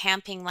 I was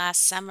camping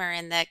last summer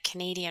in the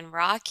Canadian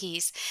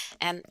Rockies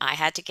and I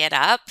had to get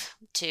up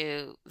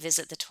to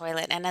visit the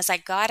toilet. And as I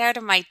got out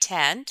of my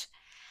tent,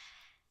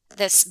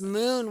 this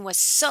moon was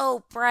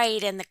so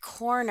bright in the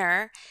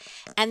corner.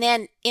 And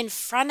then in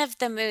front of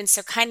the moon,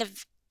 so kind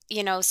of,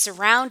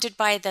 surrounded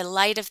by the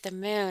light of the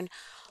moon,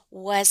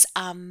 was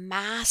a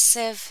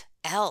massive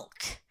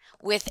elk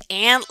with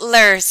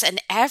antlers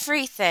and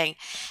everything.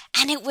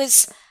 And it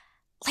was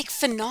like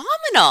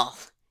phenomenal.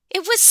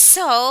 It was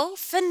so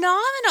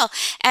phenomenal.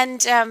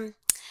 And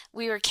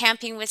we were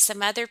camping with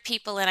some other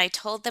people, and I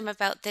told them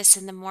about this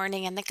in the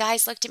morning. And the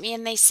guys looked at me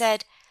and they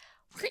said,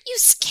 "Weren't you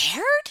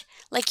scared?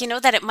 Like,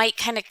 that it might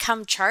kind of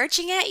come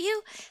charging at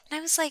you?" And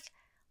I was like,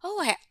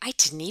 "Oh, I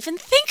didn't even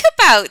think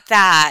about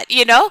that.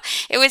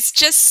 It was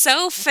just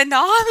so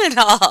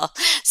phenomenal."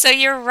 So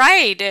you're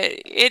right.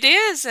 It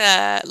is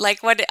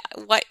like what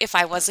if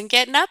I wasn't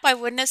getting up, I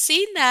wouldn't have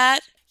seen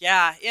that.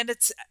 Yeah, and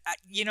it's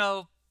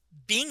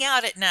being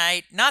out at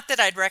night, not that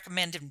I'd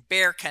recommend in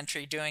bear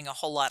country doing a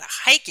whole lot of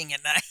hiking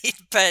at night,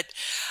 but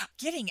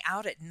getting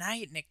out at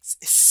night and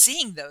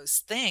seeing those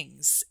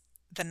things,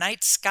 the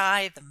night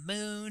sky, the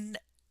moon,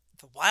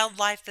 the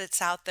wildlife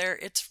that's out there,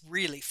 it's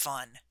really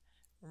fun.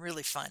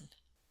 Really fun.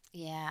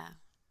 Yeah,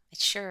 it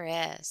sure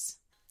is.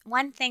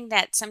 One thing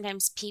that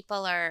sometimes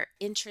people are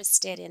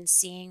interested in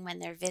seeing when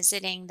they're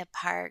visiting the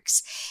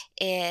parks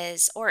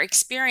or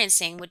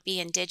experiencing would be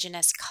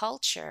Indigenous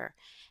culture.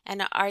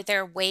 And are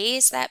there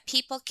ways that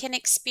people can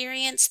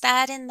experience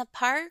that in the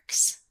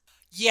parks?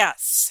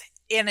 Yes,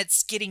 and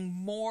it's getting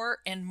more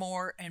and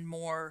more and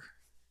more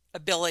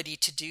ability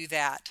to do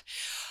that.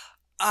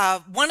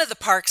 One of the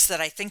parks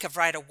that I think of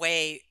right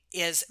away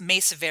is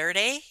Mesa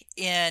Verde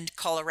in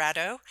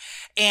Colorado,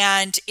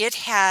 and it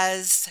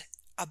has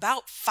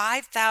about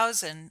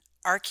 5,000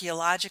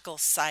 archaeological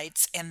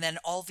sites and then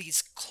all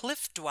these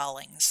cliff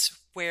dwellings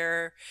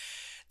where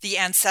the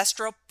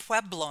ancestral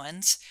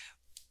Puebloans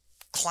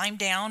climb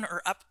down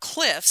or up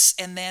cliffs,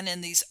 and then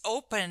in these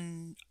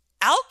open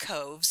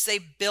alcoves, they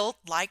built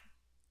like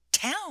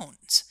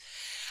towns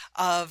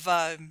of,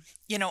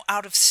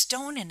 out of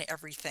stone and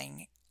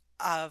everything,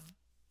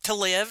 to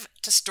live,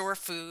 to store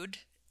food,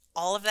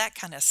 all of that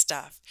kind of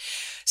stuff.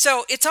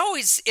 So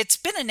it's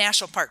been a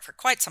national park for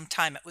quite some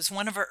time. It was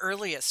one of our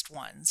earliest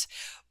ones,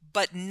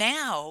 but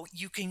now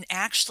you can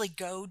actually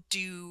go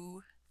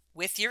do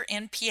with your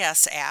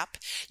NPS app.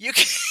 You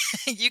can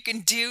you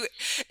can do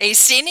a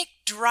scenic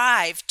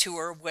drive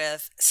tour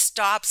with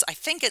stops. I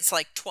think it's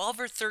like 12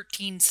 or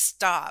 13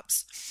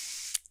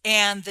 stops.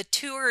 And the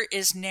tour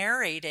is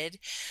narrated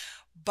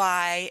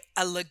by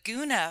a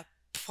Laguna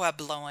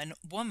Puebloan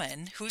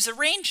woman who's a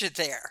ranger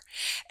there.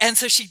 And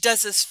so she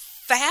does this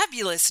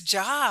fabulous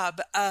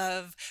job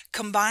of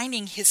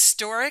combining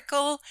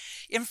historical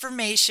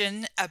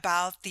information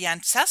about the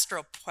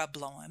ancestral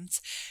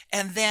Puebloans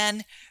and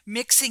then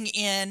mixing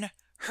in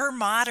her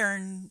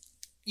modern,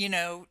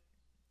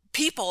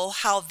 people,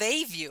 how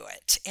they view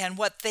it and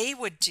what they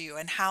would do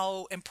and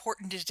how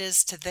important it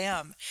is to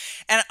them.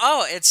 And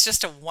it's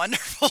just a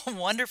wonderful,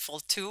 wonderful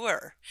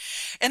tour.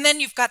 And then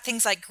you've got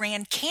things like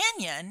Grand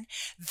Canyon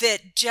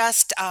that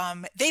just,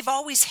 they've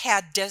always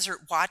had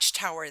Desert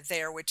Watchtower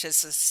there, which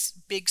is this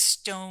big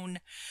stone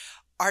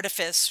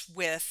artifice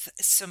with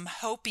some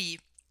Hopi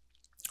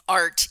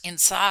art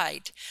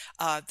inside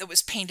that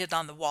was painted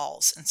on the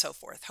walls and so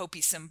forth,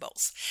 Hopi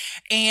symbols.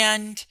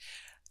 And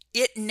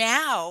it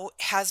now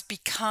has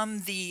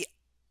become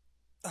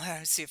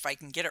let's see if I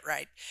can get it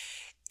right.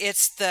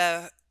 It's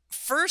the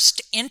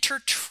first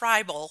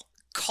intertribal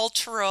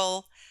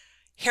cultural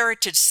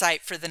heritage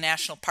site for the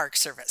National Park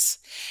Service.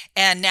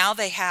 And now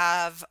they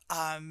have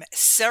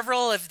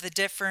several of the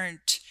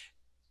different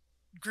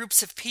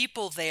groups of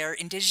people there.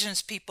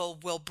 Indigenous people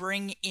will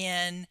bring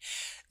in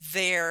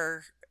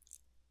their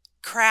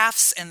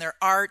crafts and their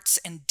arts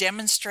and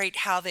demonstrate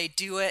how they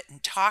do it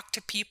and talk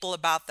to people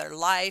about their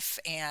life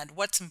and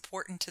what's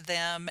important to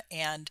them.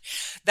 And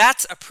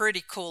that's a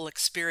pretty cool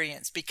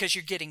experience because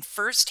you're getting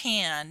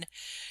firsthand.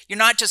 You're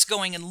not just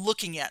going and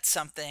looking at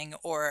something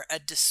or a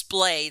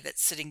display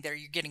that's sitting there.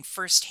 You're getting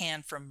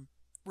firsthand from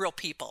real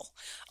people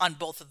on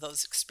both of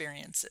those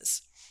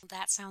experiences.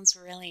 That sounds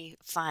really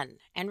fun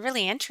and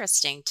really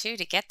interesting too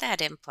to get that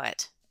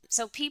input.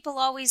 So people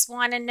always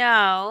want to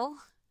know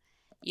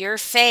your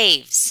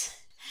faves.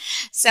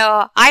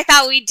 So I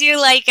thought we'd do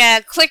like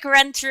a quick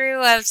run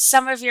through of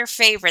some of your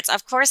favorites.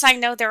 Of course, I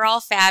know they're all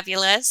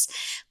fabulous,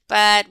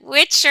 but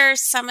which are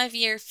some of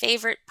your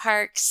favorite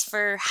parks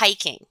for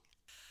hiking?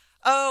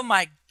 Oh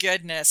my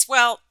goodness.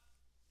 Well,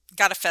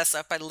 gotta fess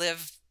up. I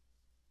live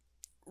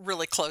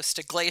really close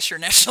to Glacier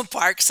National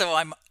Park,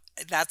 so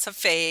that's a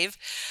fave.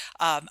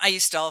 I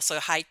used to also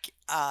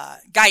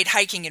guide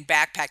hiking and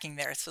backpacking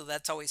there, so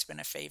that's always been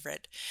a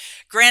favorite.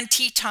 Grand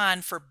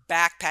Teton for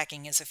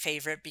backpacking is a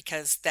favorite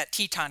because that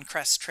Teton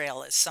Crest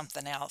Trail is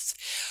something else.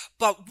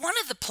 But one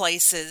of the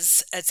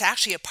places, it's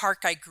actually a park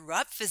I grew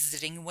up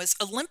visiting, was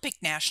Olympic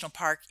National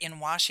Park in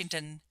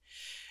Washington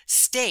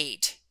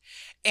State.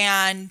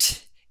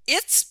 And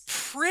it's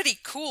pretty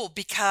cool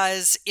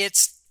because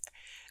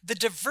the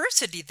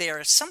diversity there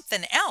is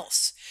something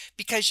else,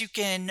 because you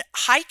can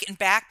hike and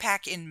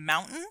backpack in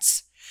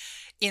mountains,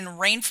 in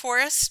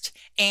rainforest,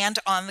 and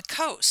on the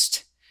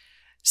coast.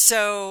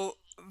 So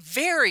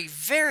very,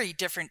 very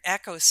different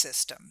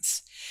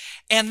ecosystems.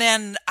 And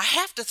then I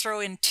have to throw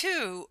in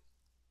too,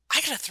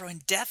 I got to throw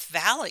in Death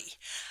Valley.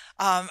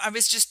 I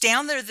was just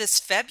down there this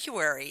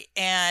February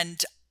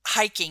and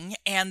hiking,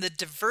 and the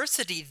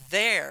diversity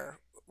there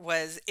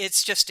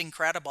it's just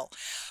incredible,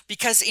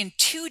 because in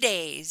 2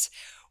 days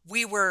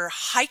we were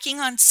hiking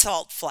on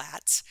salt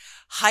flats,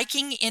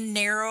 hiking in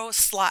narrow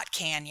slot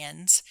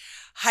canyons,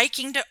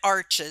 hiking to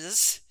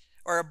arches,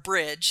 or a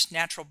bridge,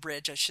 natural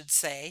bridge, I should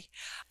say,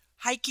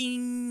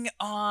 hiking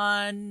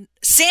on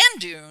sand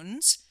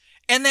dunes,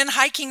 and then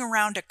hiking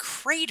around a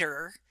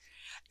crater.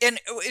 And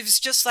it was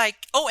just like,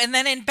 oh, and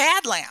then in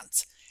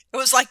Badlands, it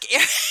was like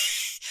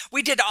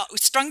we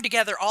strung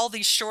together all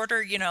these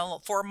shorter,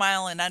 4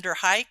 mile and under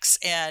hikes,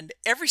 and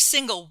every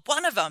single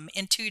one of them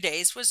in 2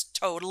 days was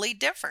totally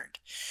different.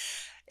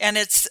 And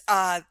it's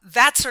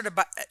that sort of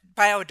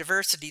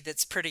biodiversity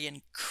that's pretty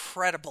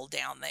incredible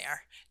down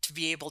there to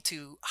be able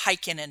to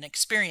hike in and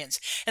experience.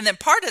 And then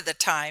part of the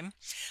time,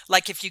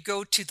 like if you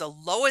go to the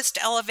lowest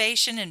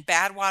elevation in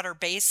Badwater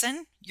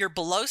Basin, you're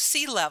below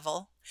sea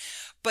level,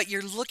 but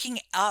you're looking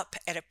up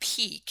at a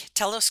peak,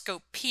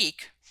 telescope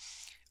peak,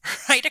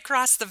 right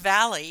across the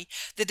valley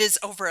that is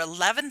over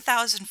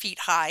 11,000 feet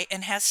high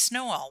and has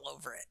snow all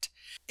over it.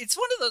 It's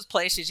one of those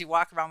places you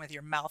walk around with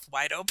your mouth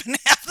wide open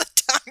half the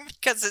time,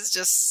 because it's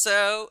just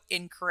so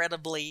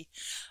incredibly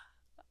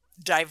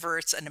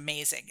diverse and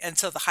amazing. And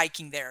so the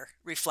hiking there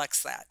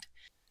reflects that.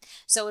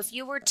 So if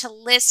you were to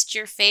list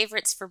your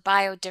favorites for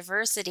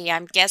biodiversity,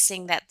 I'm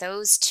guessing that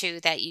those two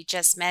that you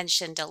just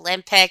mentioned,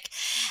 Olympic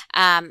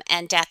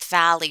and Death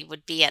Valley,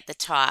 would be at the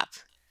top.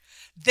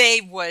 They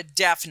would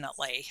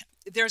definitely.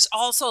 There's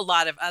also a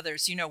lot of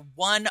others.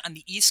 One on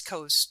the East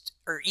Coast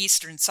or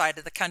eastern side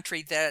of the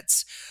country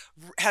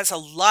has a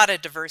lot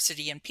of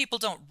diversity and people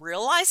don't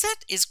realize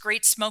it, is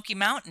Great Smoky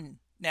Mountain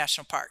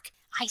National Park.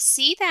 I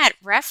see that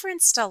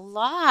referenced a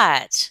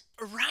lot.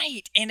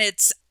 Right. And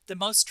it's the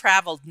most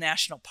traveled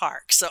national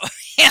park. So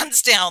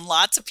hands down,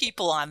 lots of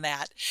people on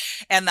that.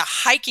 And the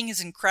hiking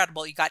is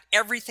incredible. You got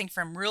everything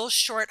from real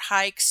short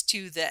hikes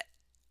to the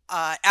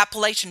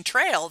Appalachian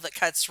Trail that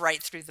cuts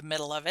right through the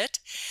middle of it.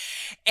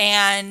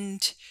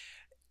 And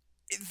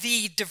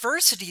the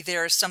diversity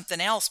there is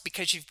something else,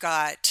 because you've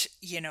got,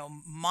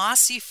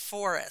 mossy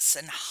forests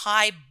and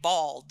high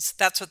balds.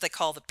 That's what they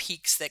call the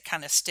peaks that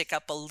kind of stick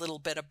up a little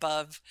bit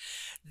above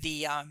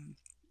the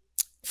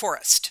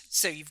forest.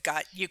 So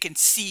you can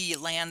see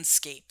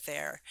landscape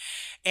there.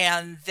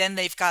 And then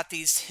they've got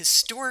these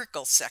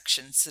historical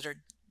sections that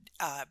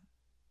are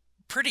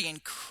pretty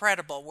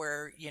incredible,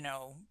 where,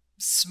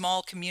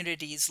 small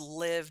communities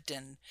lived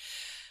and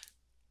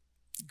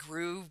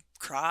grew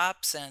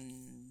crops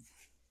and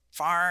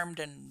farmed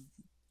and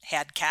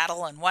had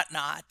cattle and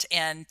whatnot.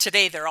 And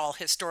today they're all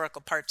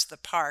historical parts of the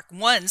park.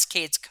 One's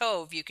Cades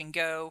Cove. You can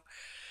go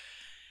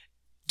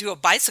do a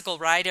bicycle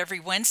ride every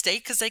Wednesday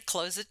because they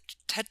close it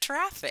to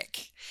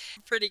traffic.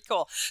 Pretty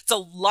cool. It's a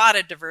lot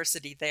of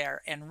diversity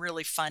there and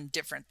really fun,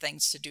 different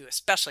things to do,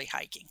 especially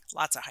hiking.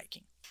 Lots of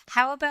hiking.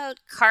 How about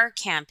car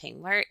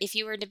camping? If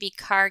you were to be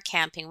car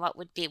camping,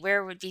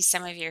 where would be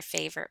some of your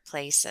favorite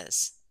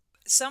places?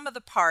 Some of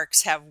the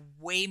parks have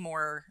way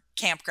more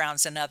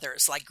campgrounds than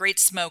others. Like Great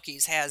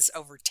Smokies has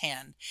over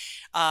 10.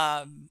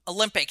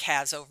 Olympic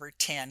has over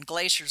 10.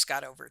 Glacier's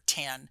got over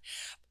 10.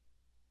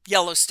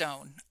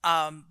 Yellowstone.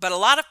 But a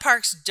lot of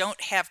parks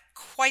don't have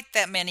quite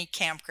that many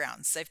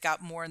campgrounds. They've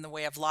got more in the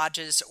way of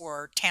lodges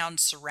or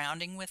towns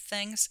surrounding with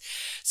things.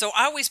 So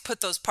I always put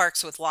those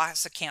parks with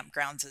lots of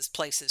campgrounds as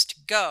places to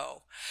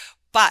go.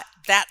 But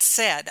that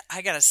said,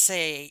 I got to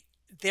say,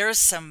 there's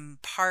some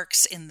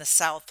parks in the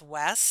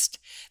Southwest.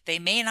 They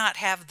may not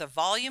have the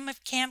volume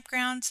of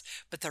campgrounds,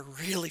 but they're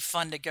really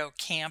fun to go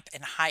camp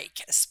and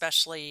hike,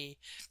 especially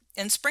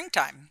in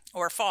springtime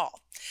or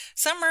fall.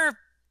 Some are,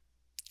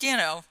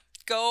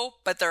 go,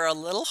 but they're a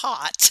little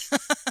hot.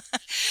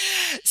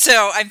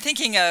 So I'm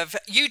thinking of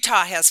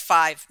Utah has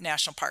 5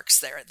 national parks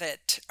there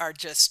that are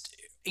just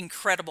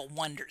incredible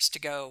wonders to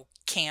go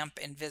camp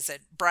and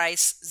visit.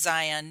 Bryce,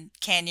 Zion,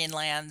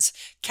 Canyonlands,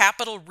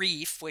 Capitol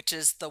Reef, which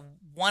is the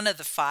one of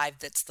the 5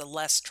 that's the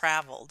less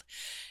traveled.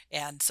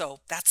 And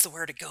so that's the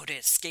where to go to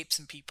escape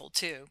some people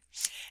too.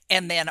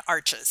 And then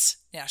Arches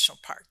National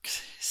Park.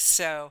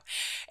 So,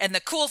 and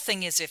the cool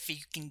thing is if you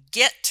can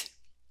get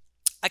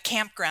a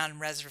campground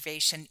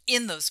reservation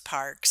in those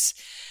parks,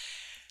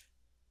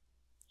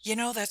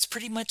 that's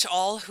pretty much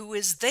all who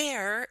is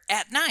there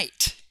at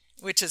night,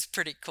 which is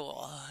pretty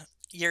cool.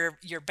 You're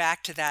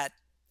back to that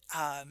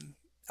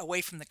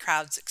away from the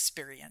crowds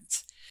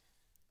experience.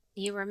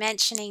 You were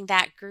mentioning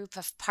that group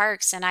of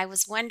parks, and I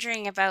was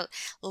wondering about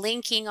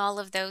linking all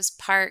of those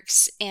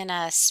parks in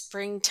a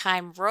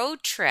springtime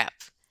road trip.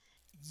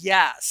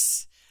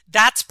 Yes,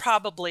 that's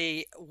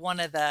probably one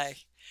of the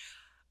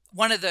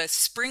one of the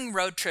spring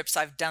road trips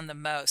I've done the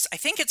most. I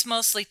think it's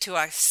mostly to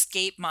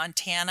escape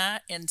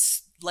Montana in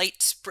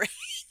late spring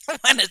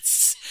when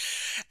it's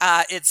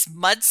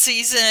mud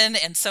season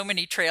and so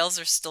many trails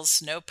are still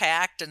snow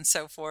packed and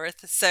so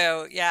forth.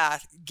 So yeah,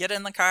 get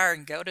in the car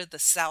and go to the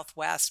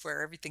Southwest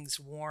where everything's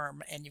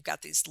warm and you've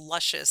got these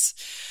luscious,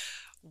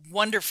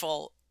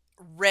 wonderful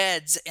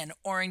reds and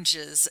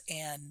oranges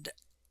and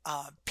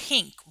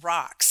pink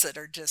rocks that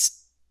are just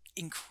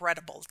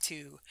incredible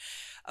to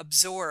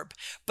absorb.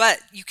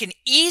 But you can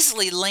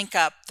easily link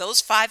up those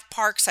 5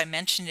 parks I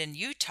mentioned in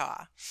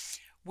Utah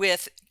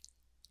with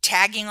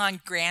tagging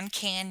on Grand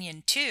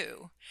Canyon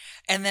too.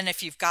 And then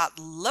if you've got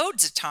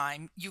loads of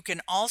time, you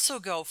can also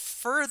go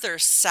further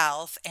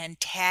south and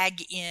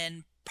tag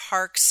in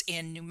parks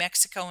in New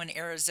Mexico and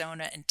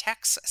Arizona and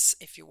Texas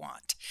if you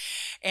want.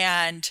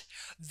 And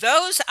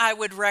those I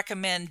would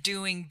recommend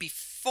doing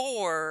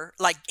before,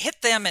 like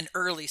hit them in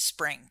early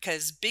spring,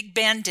 because Big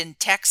Bend in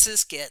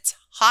Texas gets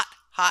hot.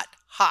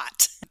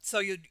 So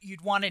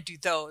you'd want to do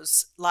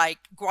those, like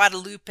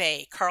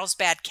Guadalupe,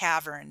 Carlsbad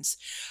Caverns,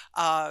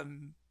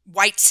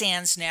 White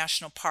Sands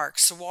National Park,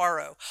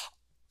 Saguaro,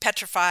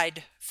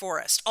 Petrified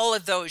Forest. All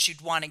of those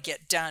you'd want to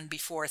get done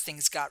before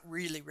things got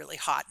really, really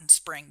hot in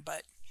spring.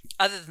 But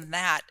other than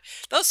that,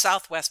 those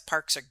Southwest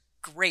parks are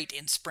great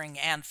in spring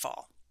and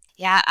fall.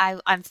 Yeah,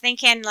 I'm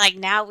thinking like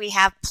now we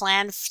have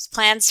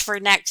plans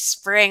for next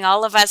spring.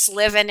 All of us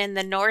living in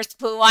the north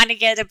who want to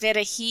get a bit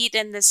of heat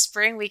in the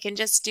spring, we can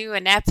just do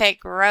an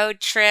epic road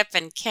trip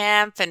and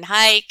camp and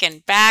hike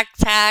and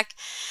backpack.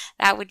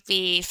 That would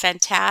be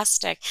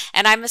fantastic.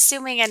 And I'm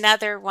assuming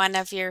another one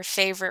of your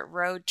favorite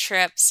road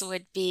trips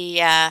would be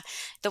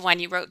the one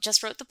you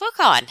just wrote the book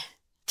on,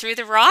 Through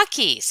the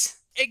Rockies.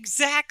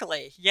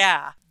 Exactly.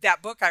 Yeah.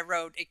 That book I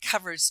wrote, it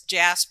covers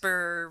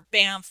Jasper,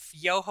 Banff,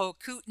 Yoho,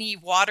 Kootenai,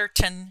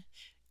 Waterton,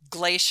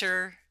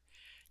 Glacier,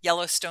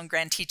 Yellowstone,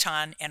 Grand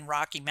Teton, and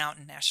Rocky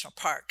Mountain National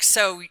Park.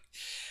 So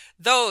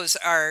those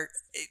are,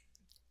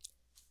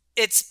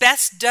 it's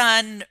best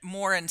done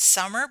more in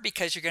summer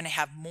because you're going to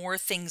have more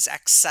things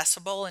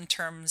accessible in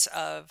terms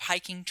of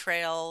hiking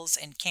trails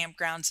and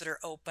campgrounds that are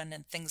open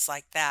and things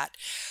like that.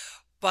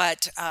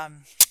 But,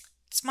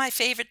 it's my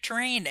favorite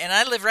terrain, and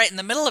I live right in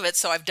the middle of it,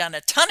 so I've done a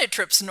ton of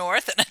trips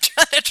north and a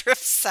ton of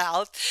trips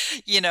south,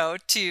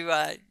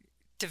 to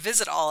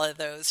visit all of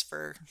those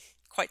for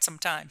quite some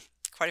time,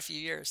 quite a few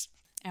years.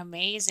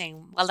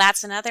 Amazing. Well,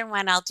 that's another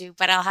one I'll do,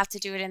 but I'll have to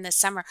do it in the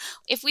summer.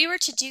 If we were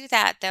to do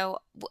that, though,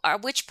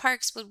 which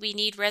parks would we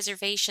need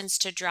reservations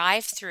to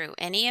drive through?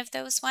 Any of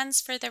those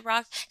ones for the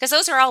rock? Because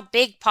those are all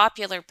big,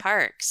 popular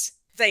parks.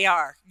 They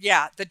are,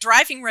 yeah. The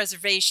driving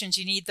reservations,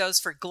 you need those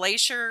for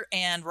Glacier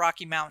and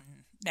Rocky Mountain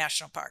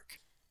National Park.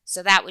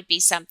 So that would be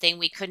something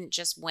we couldn't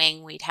just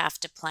wing. We'd have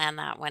to plan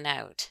that one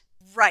out.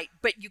 Right.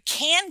 But you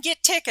can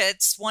get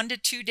tickets 1 to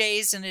 2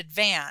 days in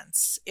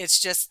advance. It's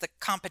just the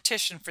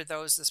competition for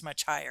those is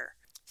much higher.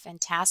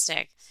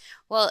 Fantastic.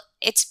 Well,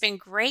 it's been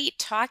great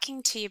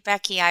talking to you,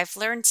 Becky. I've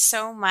learned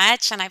so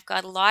much and I've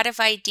got a lot of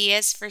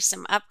ideas for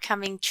some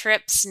upcoming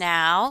trips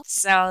now.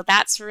 So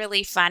that's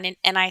really fun.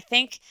 And I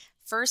think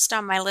first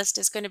on my list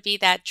is going to be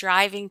that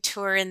driving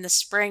tour in the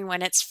spring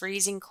when it's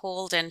freezing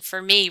cold and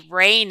for me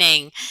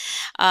raining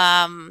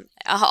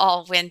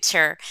all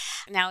winter.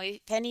 Now,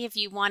 if any of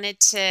you wanted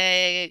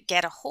to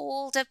get a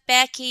hold of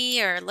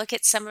Becky or look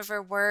at some of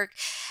her work,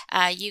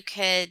 you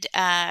could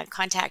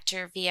contact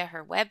her via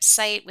her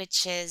website,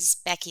 which is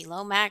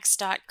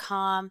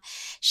beckylomax.com.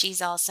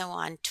 She's also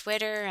on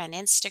Twitter and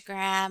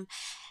Instagram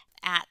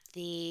at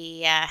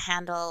the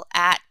handle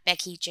at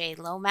Becky J.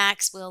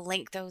 Lomax. We'll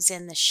link those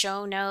in the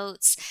show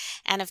notes.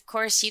 And of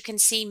course, you can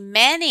see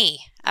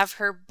many of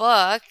her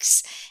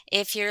books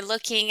if you're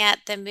looking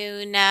at the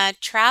Moon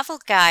travel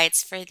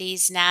guides for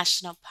these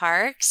national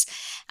parks.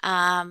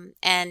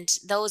 And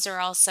those are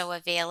also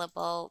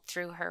available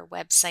through her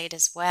website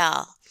as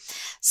well.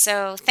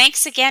 So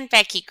thanks again,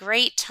 Becky.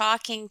 Great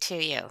talking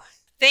to you.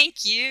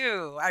 Thank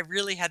you. I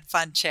really had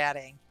fun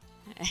chatting.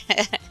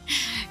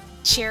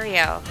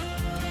 Cheerio.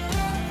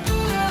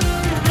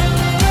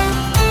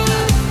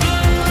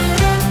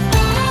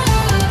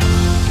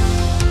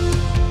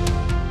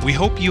 We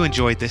hope you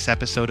enjoyed this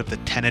episode of the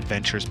 10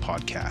 Adventures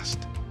podcast.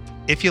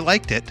 If you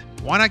liked it,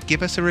 why not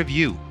give us a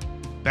review?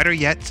 Better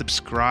yet,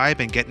 subscribe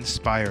and get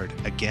inspired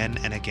again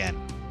and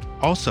again.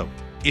 Also,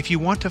 if you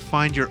want to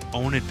find your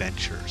own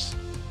adventures,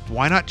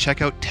 why not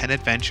check out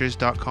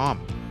 10adventures.com,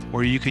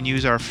 where you can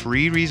use our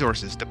free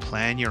resources to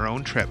plan your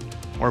own trip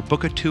or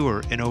book a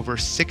tour in over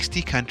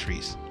 60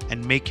 countries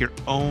and make your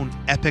own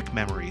epic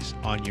memories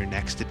on your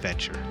next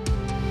adventure.